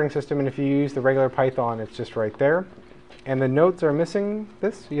of the operating system, and if you use the regular Python, it's just right there. And the notes are missing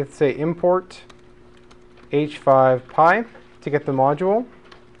this. You have to say import h5py to get the module.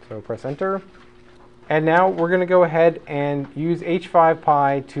 So press enter. And now we're going to go ahead and use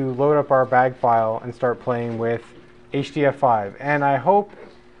h5py to load up our bag file and start playing with HDF5. And I hope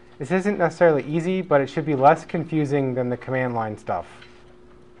this isn't necessarily easy, but it should be less confusing than the command line stuff.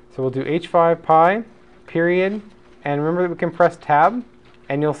 So we'll do h5py, period. And remember that we can press tab,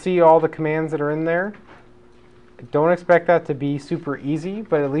 and you'll see all the commands that are in there. Don't expect that to be super easy,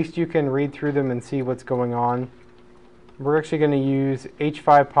 but at least you can read through them and see what's going on. We're actually going to use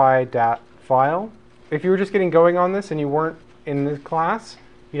h5py.file. If you were just getting going on this and you weren't in this class,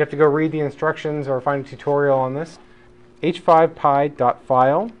 you'd have to go read the instructions or find a tutorial on this.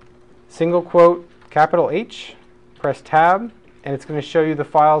 h5py.file, single quote, capital H, press tab, and it's going to show you the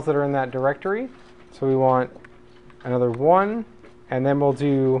files that are in that directory. So we want another one, and then we'll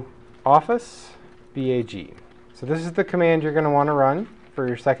do office BAG. So this is the command you're going to want to run for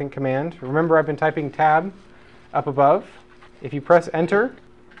your second command. Remember, I've been typing tab up above. If you press enter,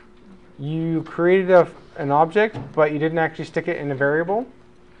 you created an object, but you didn't actually stick it in a variable.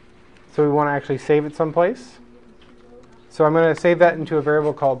 So we want to actually save it someplace. So I'm going to save that into a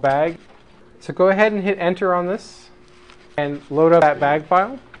variable called bag. So go ahead and hit enter on this and load up that bag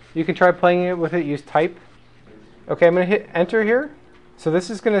file. You can try playing it with it, use type. Okay, I'm going to hit enter here. So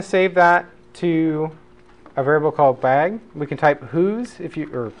this is going to save that to a variable called bag. We can type whose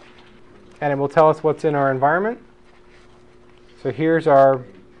and it will tell us what's in our environment. So here's our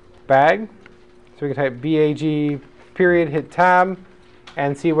bag. So we can type BAG period, hit tab,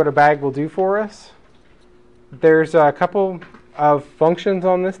 and see what a bag will do for us. There's a couple of functions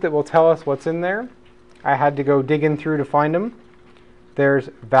on this that will tell us what's in there. I had to go digging through to find them. There's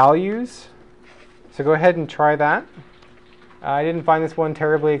values. So go ahead and try that. I didn't find this one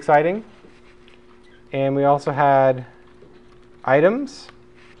terribly exciting. And we also had items,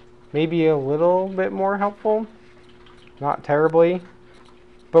 maybe a little bit more helpful, not terribly.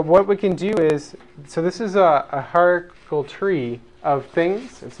 But what we can do is, so this is a hierarchical tree of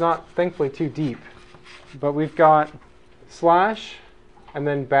things. It's not, thankfully, too deep. But we've got slash and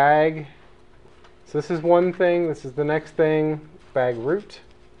then bag. So this is one thing, this is the next thing, bag root.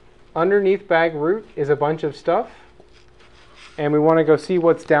 Underneath bag root is a bunch of stuff, and we want to go see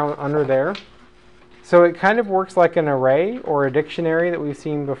what's down under there. So it kind of works like an array or a dictionary that we've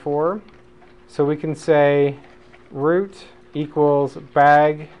seen before. So we can say root equals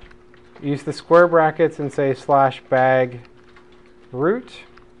bag, use the square brackets and say slash bag root.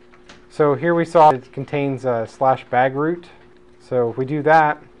 So here we saw it contains a slash bag root. So if we do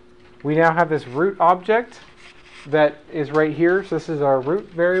that, we now have this root object that is right here. So this is our root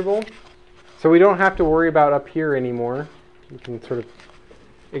variable. So we don't have to worry about up here anymore. You can sort of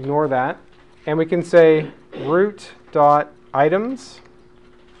ignore that. And we can say root.items,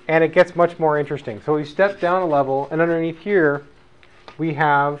 and it gets much more interesting. So we step down a level, and underneath here, we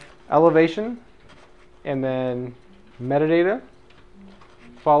have elevation, and then metadata,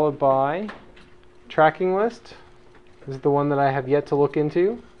 followed by tracking list. This is the one that I have yet to look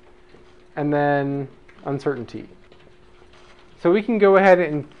into. And then uncertainty. So we can go ahead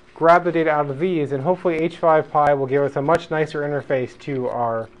and grab the data out of these, and hopefully H5Py will give us a much nicer interface to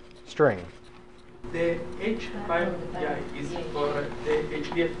our string. The H5 is for the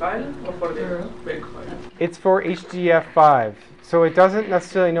HDF file or for the BAG file? It's for HDF5. So it doesn't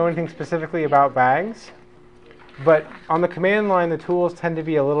necessarily know anything specifically about bags. But on the command line, the tools tend to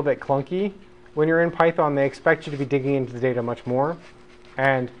be a little bit clunky. When you're in Python, they expect you to be digging into the data much more.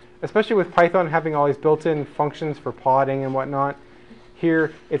 And especially with Python having all these built-in functions for plotting and whatnot,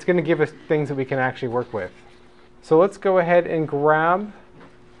 here it's going to give us things that we can actually work with. So let's go ahead and grab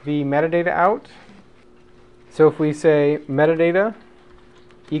the metadata out. So if we say metadata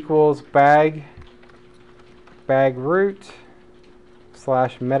equals bag root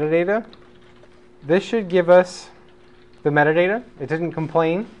slash metadata, this should give us the metadata. It didn't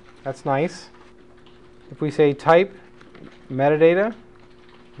complain. That's nice. If we say type metadata,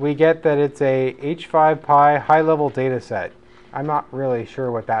 we get that it's a H5Py high-level data set. I'm not really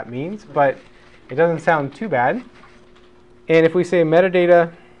sure what that means, but it doesn't sound too bad. And if we say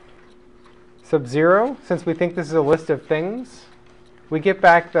metadata sub 0, since we think this is a list of things, we get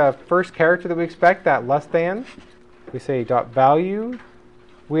back the first character that we expect, that less than. We say dot value.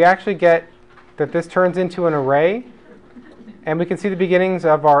 We actually get that this turns into an array, and we can see the beginnings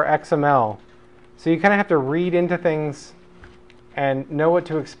of our XML. So you kind of have to read into things and know what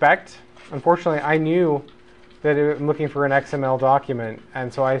to expect. Unfortunately, I knew that I'm looking for an XML document,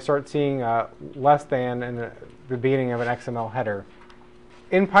 and so I start seeing less than in the beginning of an XML header.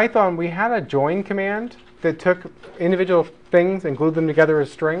 In Python, we had a join command that took individual things and glued them together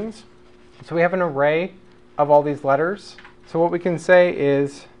as strings. So we have an array of all these letters. So what we can say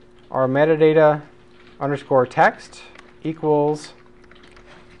is our metadata underscore text equals,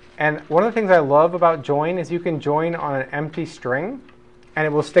 and one of the things I love about join is you can join on an empty string, and it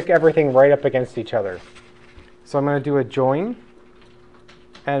will stick everything right up against each other. So I'm going to do a join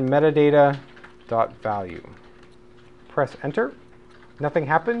and metadata dot value. Press enter. Nothing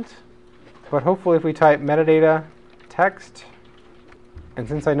happened, but hopefully if we type metadata text, and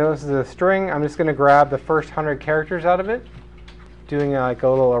since I know this is a string, I'm just going to grab the first 100 characters out of it, doing like a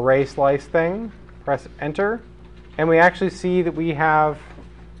little array slice thing. Press enter, and we actually see that we have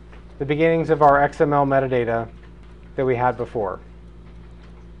the beginnings of our XML metadata that we had before.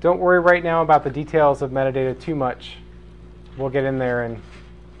 Don't worry right now about the details of metadata too much. We'll get in there and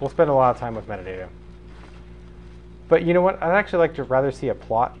we'll spend a lot of time with metadata. But you know what? I'd actually like to rather see a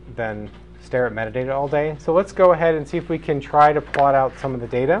plot than stare at metadata all day. So let's go ahead and see if we can try to plot out some of the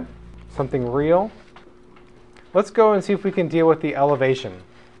data, something real. Let's go and see if we can deal with the elevation,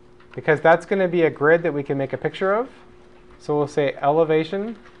 because that's going to be a grid that we can make a picture of. So we'll say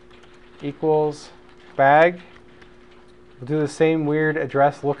elevation equals bag. We'll do the same weird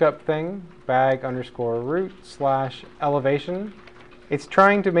address lookup thing, bag underscore root slash elevation. It's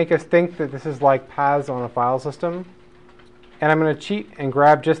trying to make us think that this is like paths on a file system. And I'm going to cheat and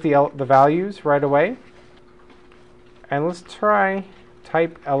grab just the values right away. And let's try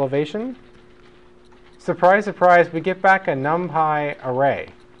type elevation. Surprise, surprise, we get back a NumPy array.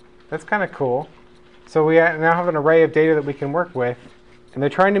 That's kind of cool. So we now have an array of data that we can work with. And they're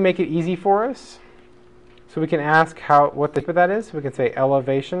trying to make it easy for us. So we can ask what the shape of that is. We can say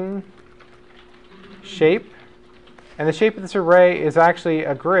elevation shape. And the shape of this array is actually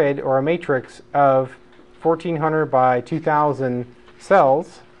a grid or a matrix of 1400 by 2000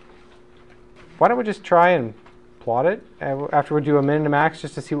 cells. Why don't we just try and plot it after we do a min and a max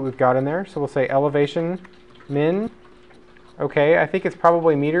just to see what we've got in there. So we'll say elevation min. Okay, I think it's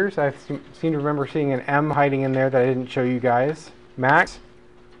probably meters. I seem to remember seeing an M hiding in there that I didn't show you guys. Max.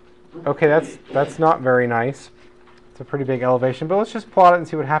 Okay, that's not very nice. It's a pretty big elevation, but let's just plot it and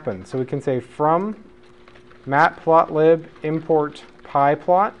see what happens. So we can say from matplotlib import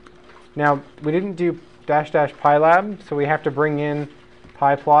pyplot. Now, we didn't do --pylab, so we have to bring in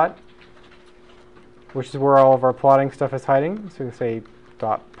pyplot, which is where all of our plotting stuff is hiding. So we can say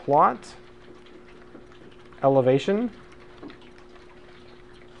 .plot elevation.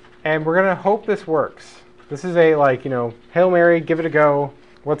 And we're going to hope this works. This is a, like, Hail Mary, give it a go.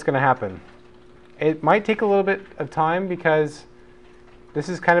 What's going to happen? It might take a little bit of time because this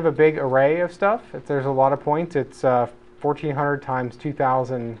is kind of a big array of stuff. If there's a lot of points, it's 1400 times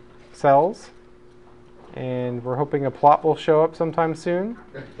 2000 cells. And we're hoping a plot will show up sometime soon.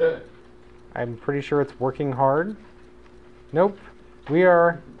 I'm pretty sure it's working hard. Nope. We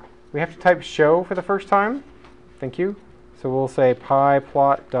have to type show for the first time. Thank you. So we'll say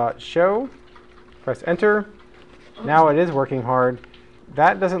pyplot.show. Press enter. Now it is working hard.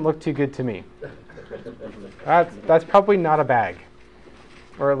 That doesn't look too good to me. That's probably not a bag.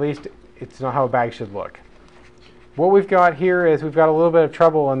 Or at least it's not how a bag should look. What we've got here is we've got a little bit of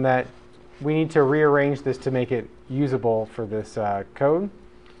trouble in that we need to rearrange this to make it usable for this code.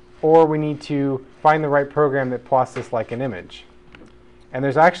 Or we need to find the right program that plots this like an image. And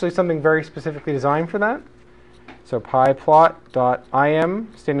there's actually something very specifically designed for that. So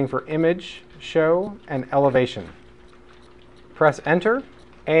pyplot.im, standing for image, show, and elevation. Press enter,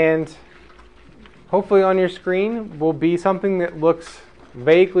 and hopefully on your screen will be something that looks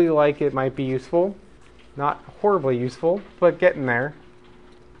vaguely like it might be useful. Not horribly useful, but getting there.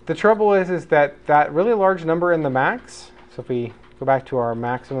 The trouble is that that really large number in the max, so if we go back to our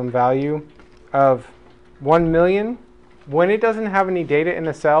maximum value of 1 million, when it doesn't have any data in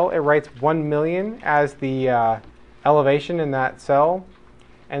the cell, it writes 1 million as the elevation in that cell.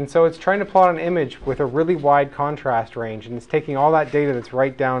 And so it's trying to plot an image with a really wide contrast range, and it's taking all that data that's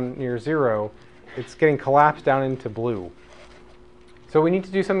right down near 0, it's getting collapsed down into blue. So we need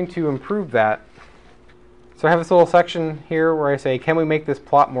to do something to improve that. So I have this little section here where I say, can we make this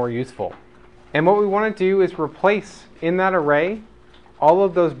plot more useful? And what we want to do is replace in that array all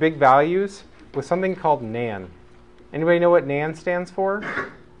of those big values with something called nan. Anybody know what nan stands for?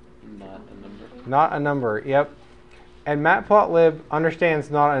 Not a number. Not a number, yep. And matplotlib understands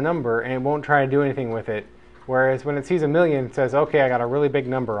not a number, and it won't try to do anything with it. Whereas when it sees a million, it says, okay, I got a really big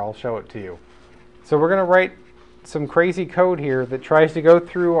number, I'll show it to you. So we're going to write some crazy code here that tries to go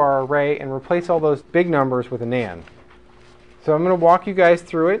through our array and replace all those big numbers with a nan. So I'm going to walk you guys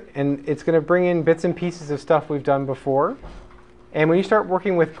through it, and it's going to bring in bits and pieces of stuff we've done before. And when you start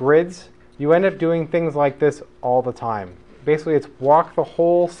working with grids, you end up doing things like this all the time. Basically, it's walk the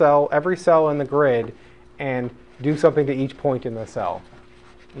whole cell, every cell in the grid, and do something to each point in the cell,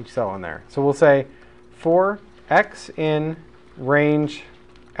 each cell in there. So we'll say for x in range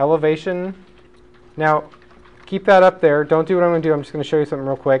elevation. Now, keep that up there. Don't do what I'm going to do. I'm just going to show you something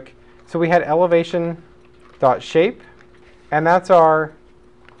real quick. So we had elevation.shape, and that's our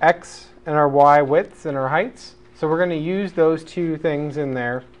x and our y widths and our heights. So we're going to use those two things in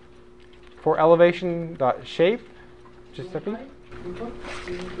there. For elevation.shape, just a second.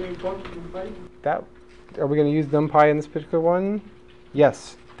 That, are we going to use numpy in this particular one?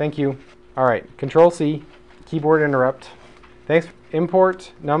 Yes, thank you. All right, Control C, keyboard interrupt. Thanks.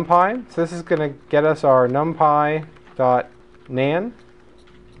 Import numpy. So this is going to get us our numpy.nan,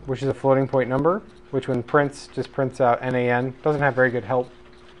 which is a floating point number, which when prints, just prints out nan. Doesn't have very good help.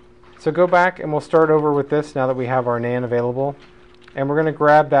 So go back and we'll start over with this now that we have our nan available. And we're going to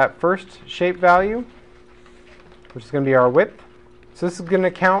grab that first shape value, which is going to be our width. So this is going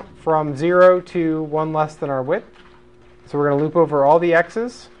to count from 0 to 1 less than our width. So we're going to loop over all the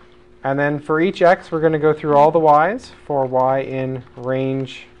x's. And then for each x, we're going to go through all the y's for y in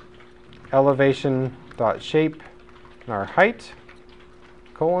range elevation.shape and our height,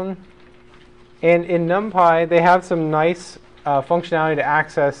 colon. And in NumPy, they have some nice functionality to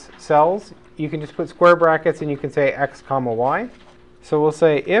access cells. You can just put square brackets and you can say x comma y. So we'll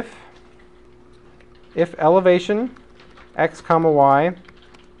say if elevation x comma y.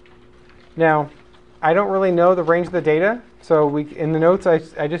 Now, I don't really know the range of the data, so in the notes I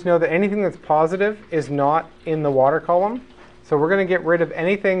just know that anything that's positive is not in the water column. So we're going to get rid of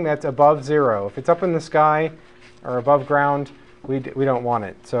anything that's above 0. If it's up in the sky or above ground, we don't want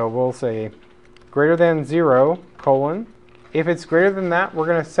it. So we'll say greater than 0, colon. If it's greater than that, we're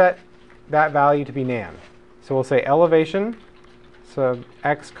going to set that value to be nan. So we'll say elevation sub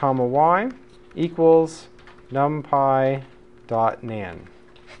x comma y equals numpy.nan.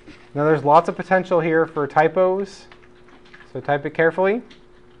 Now there's lots of potential here for typos, so type it carefully,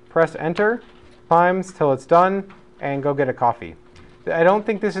 press enter times till it's done, and go get a coffee. I don't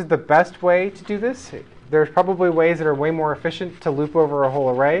think this is the best way to do this. There's probably ways that are way more efficient to loop over a whole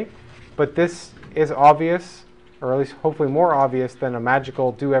array, but this is obvious, or at least hopefully more obvious than a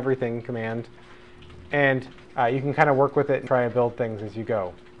magical do everything command. And you can kind of work with it and try and build things as you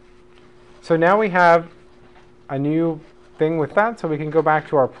go. So now we have a new thing with that, so we can go back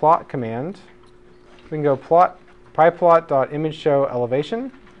to our plot command. We can go pyplot.imshow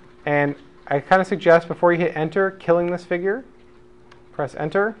elevation, and I kind of suggest before you hit enter, killing this figure. Press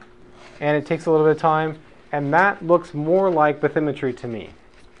enter, and it takes a little bit of time, and that looks more like bathymetry to me.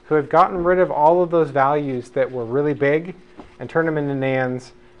 So we've gotten rid of all of those values that were really big and turned them into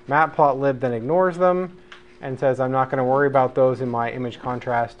nans. Matplotlib then ignores them and says, I'm not going to worry about those in my image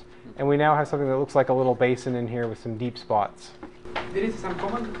contrast. And we now have something that looks like a little basin in here with some deep spots. There is some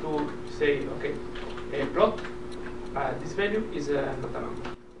command to say, okay, plot, this value is not a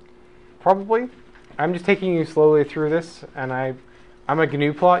number. Probably. I'm just taking you slowly through this, and I'm a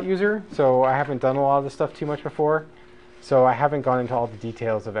GNU plot user, so I haven't done a lot of this stuff too much before. So I haven't gone into all the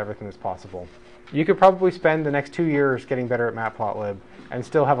details of everything that's possible. You could probably spend the next 2 years getting better at matplotlib and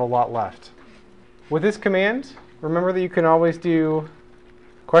still have a lot left. With this command, remember that you can always do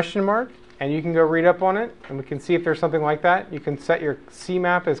question mark, and you can go read up on it, and we can see if there's something like that. You can set your C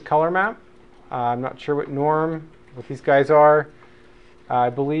map as color map. I'm not sure what these guys are. I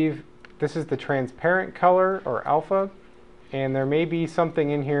believe this is the transparent color, or alpha, and there may be something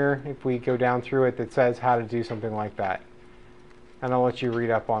in here, if we go down through it, that says how to do something like that. And I'll let you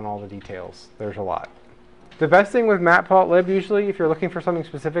read up on all the details. There's a lot. The best thing with matplotlib, usually, if you're looking for something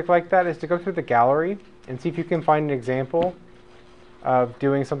specific like that, is to go through the gallery and see if you can find an example of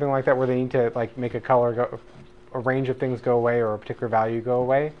doing something like that where they need to make a range of things go away or a particular value go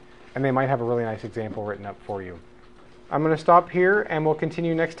away. And they might have a really nice example written up for you. I'm going to stop here, and we'll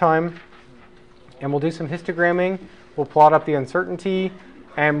continue next time. And we'll do some histogramming. We'll plot up the uncertainty,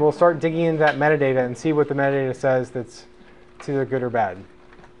 and we'll start digging into that metadata and see what the metadata says that's either good or bad.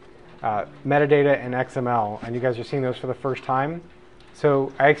 Metadata and XML, and you guys are seeing those for the first time.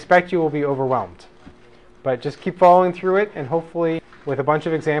 So I expect you will be overwhelmed. But just keep following through it, and hopefully with a bunch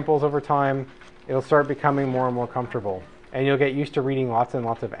of examples over time, it'll start becoming more and more comfortable. And you'll get used to reading lots and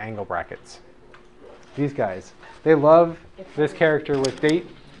lots of angle brackets. These guys, they love this character with date.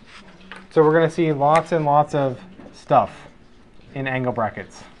 So we're going to see lots and lots of stuff in angle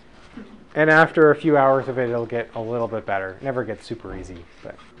brackets. And after a few hours of it, it'll get a little bit better. It never gets super easy,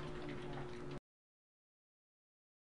 but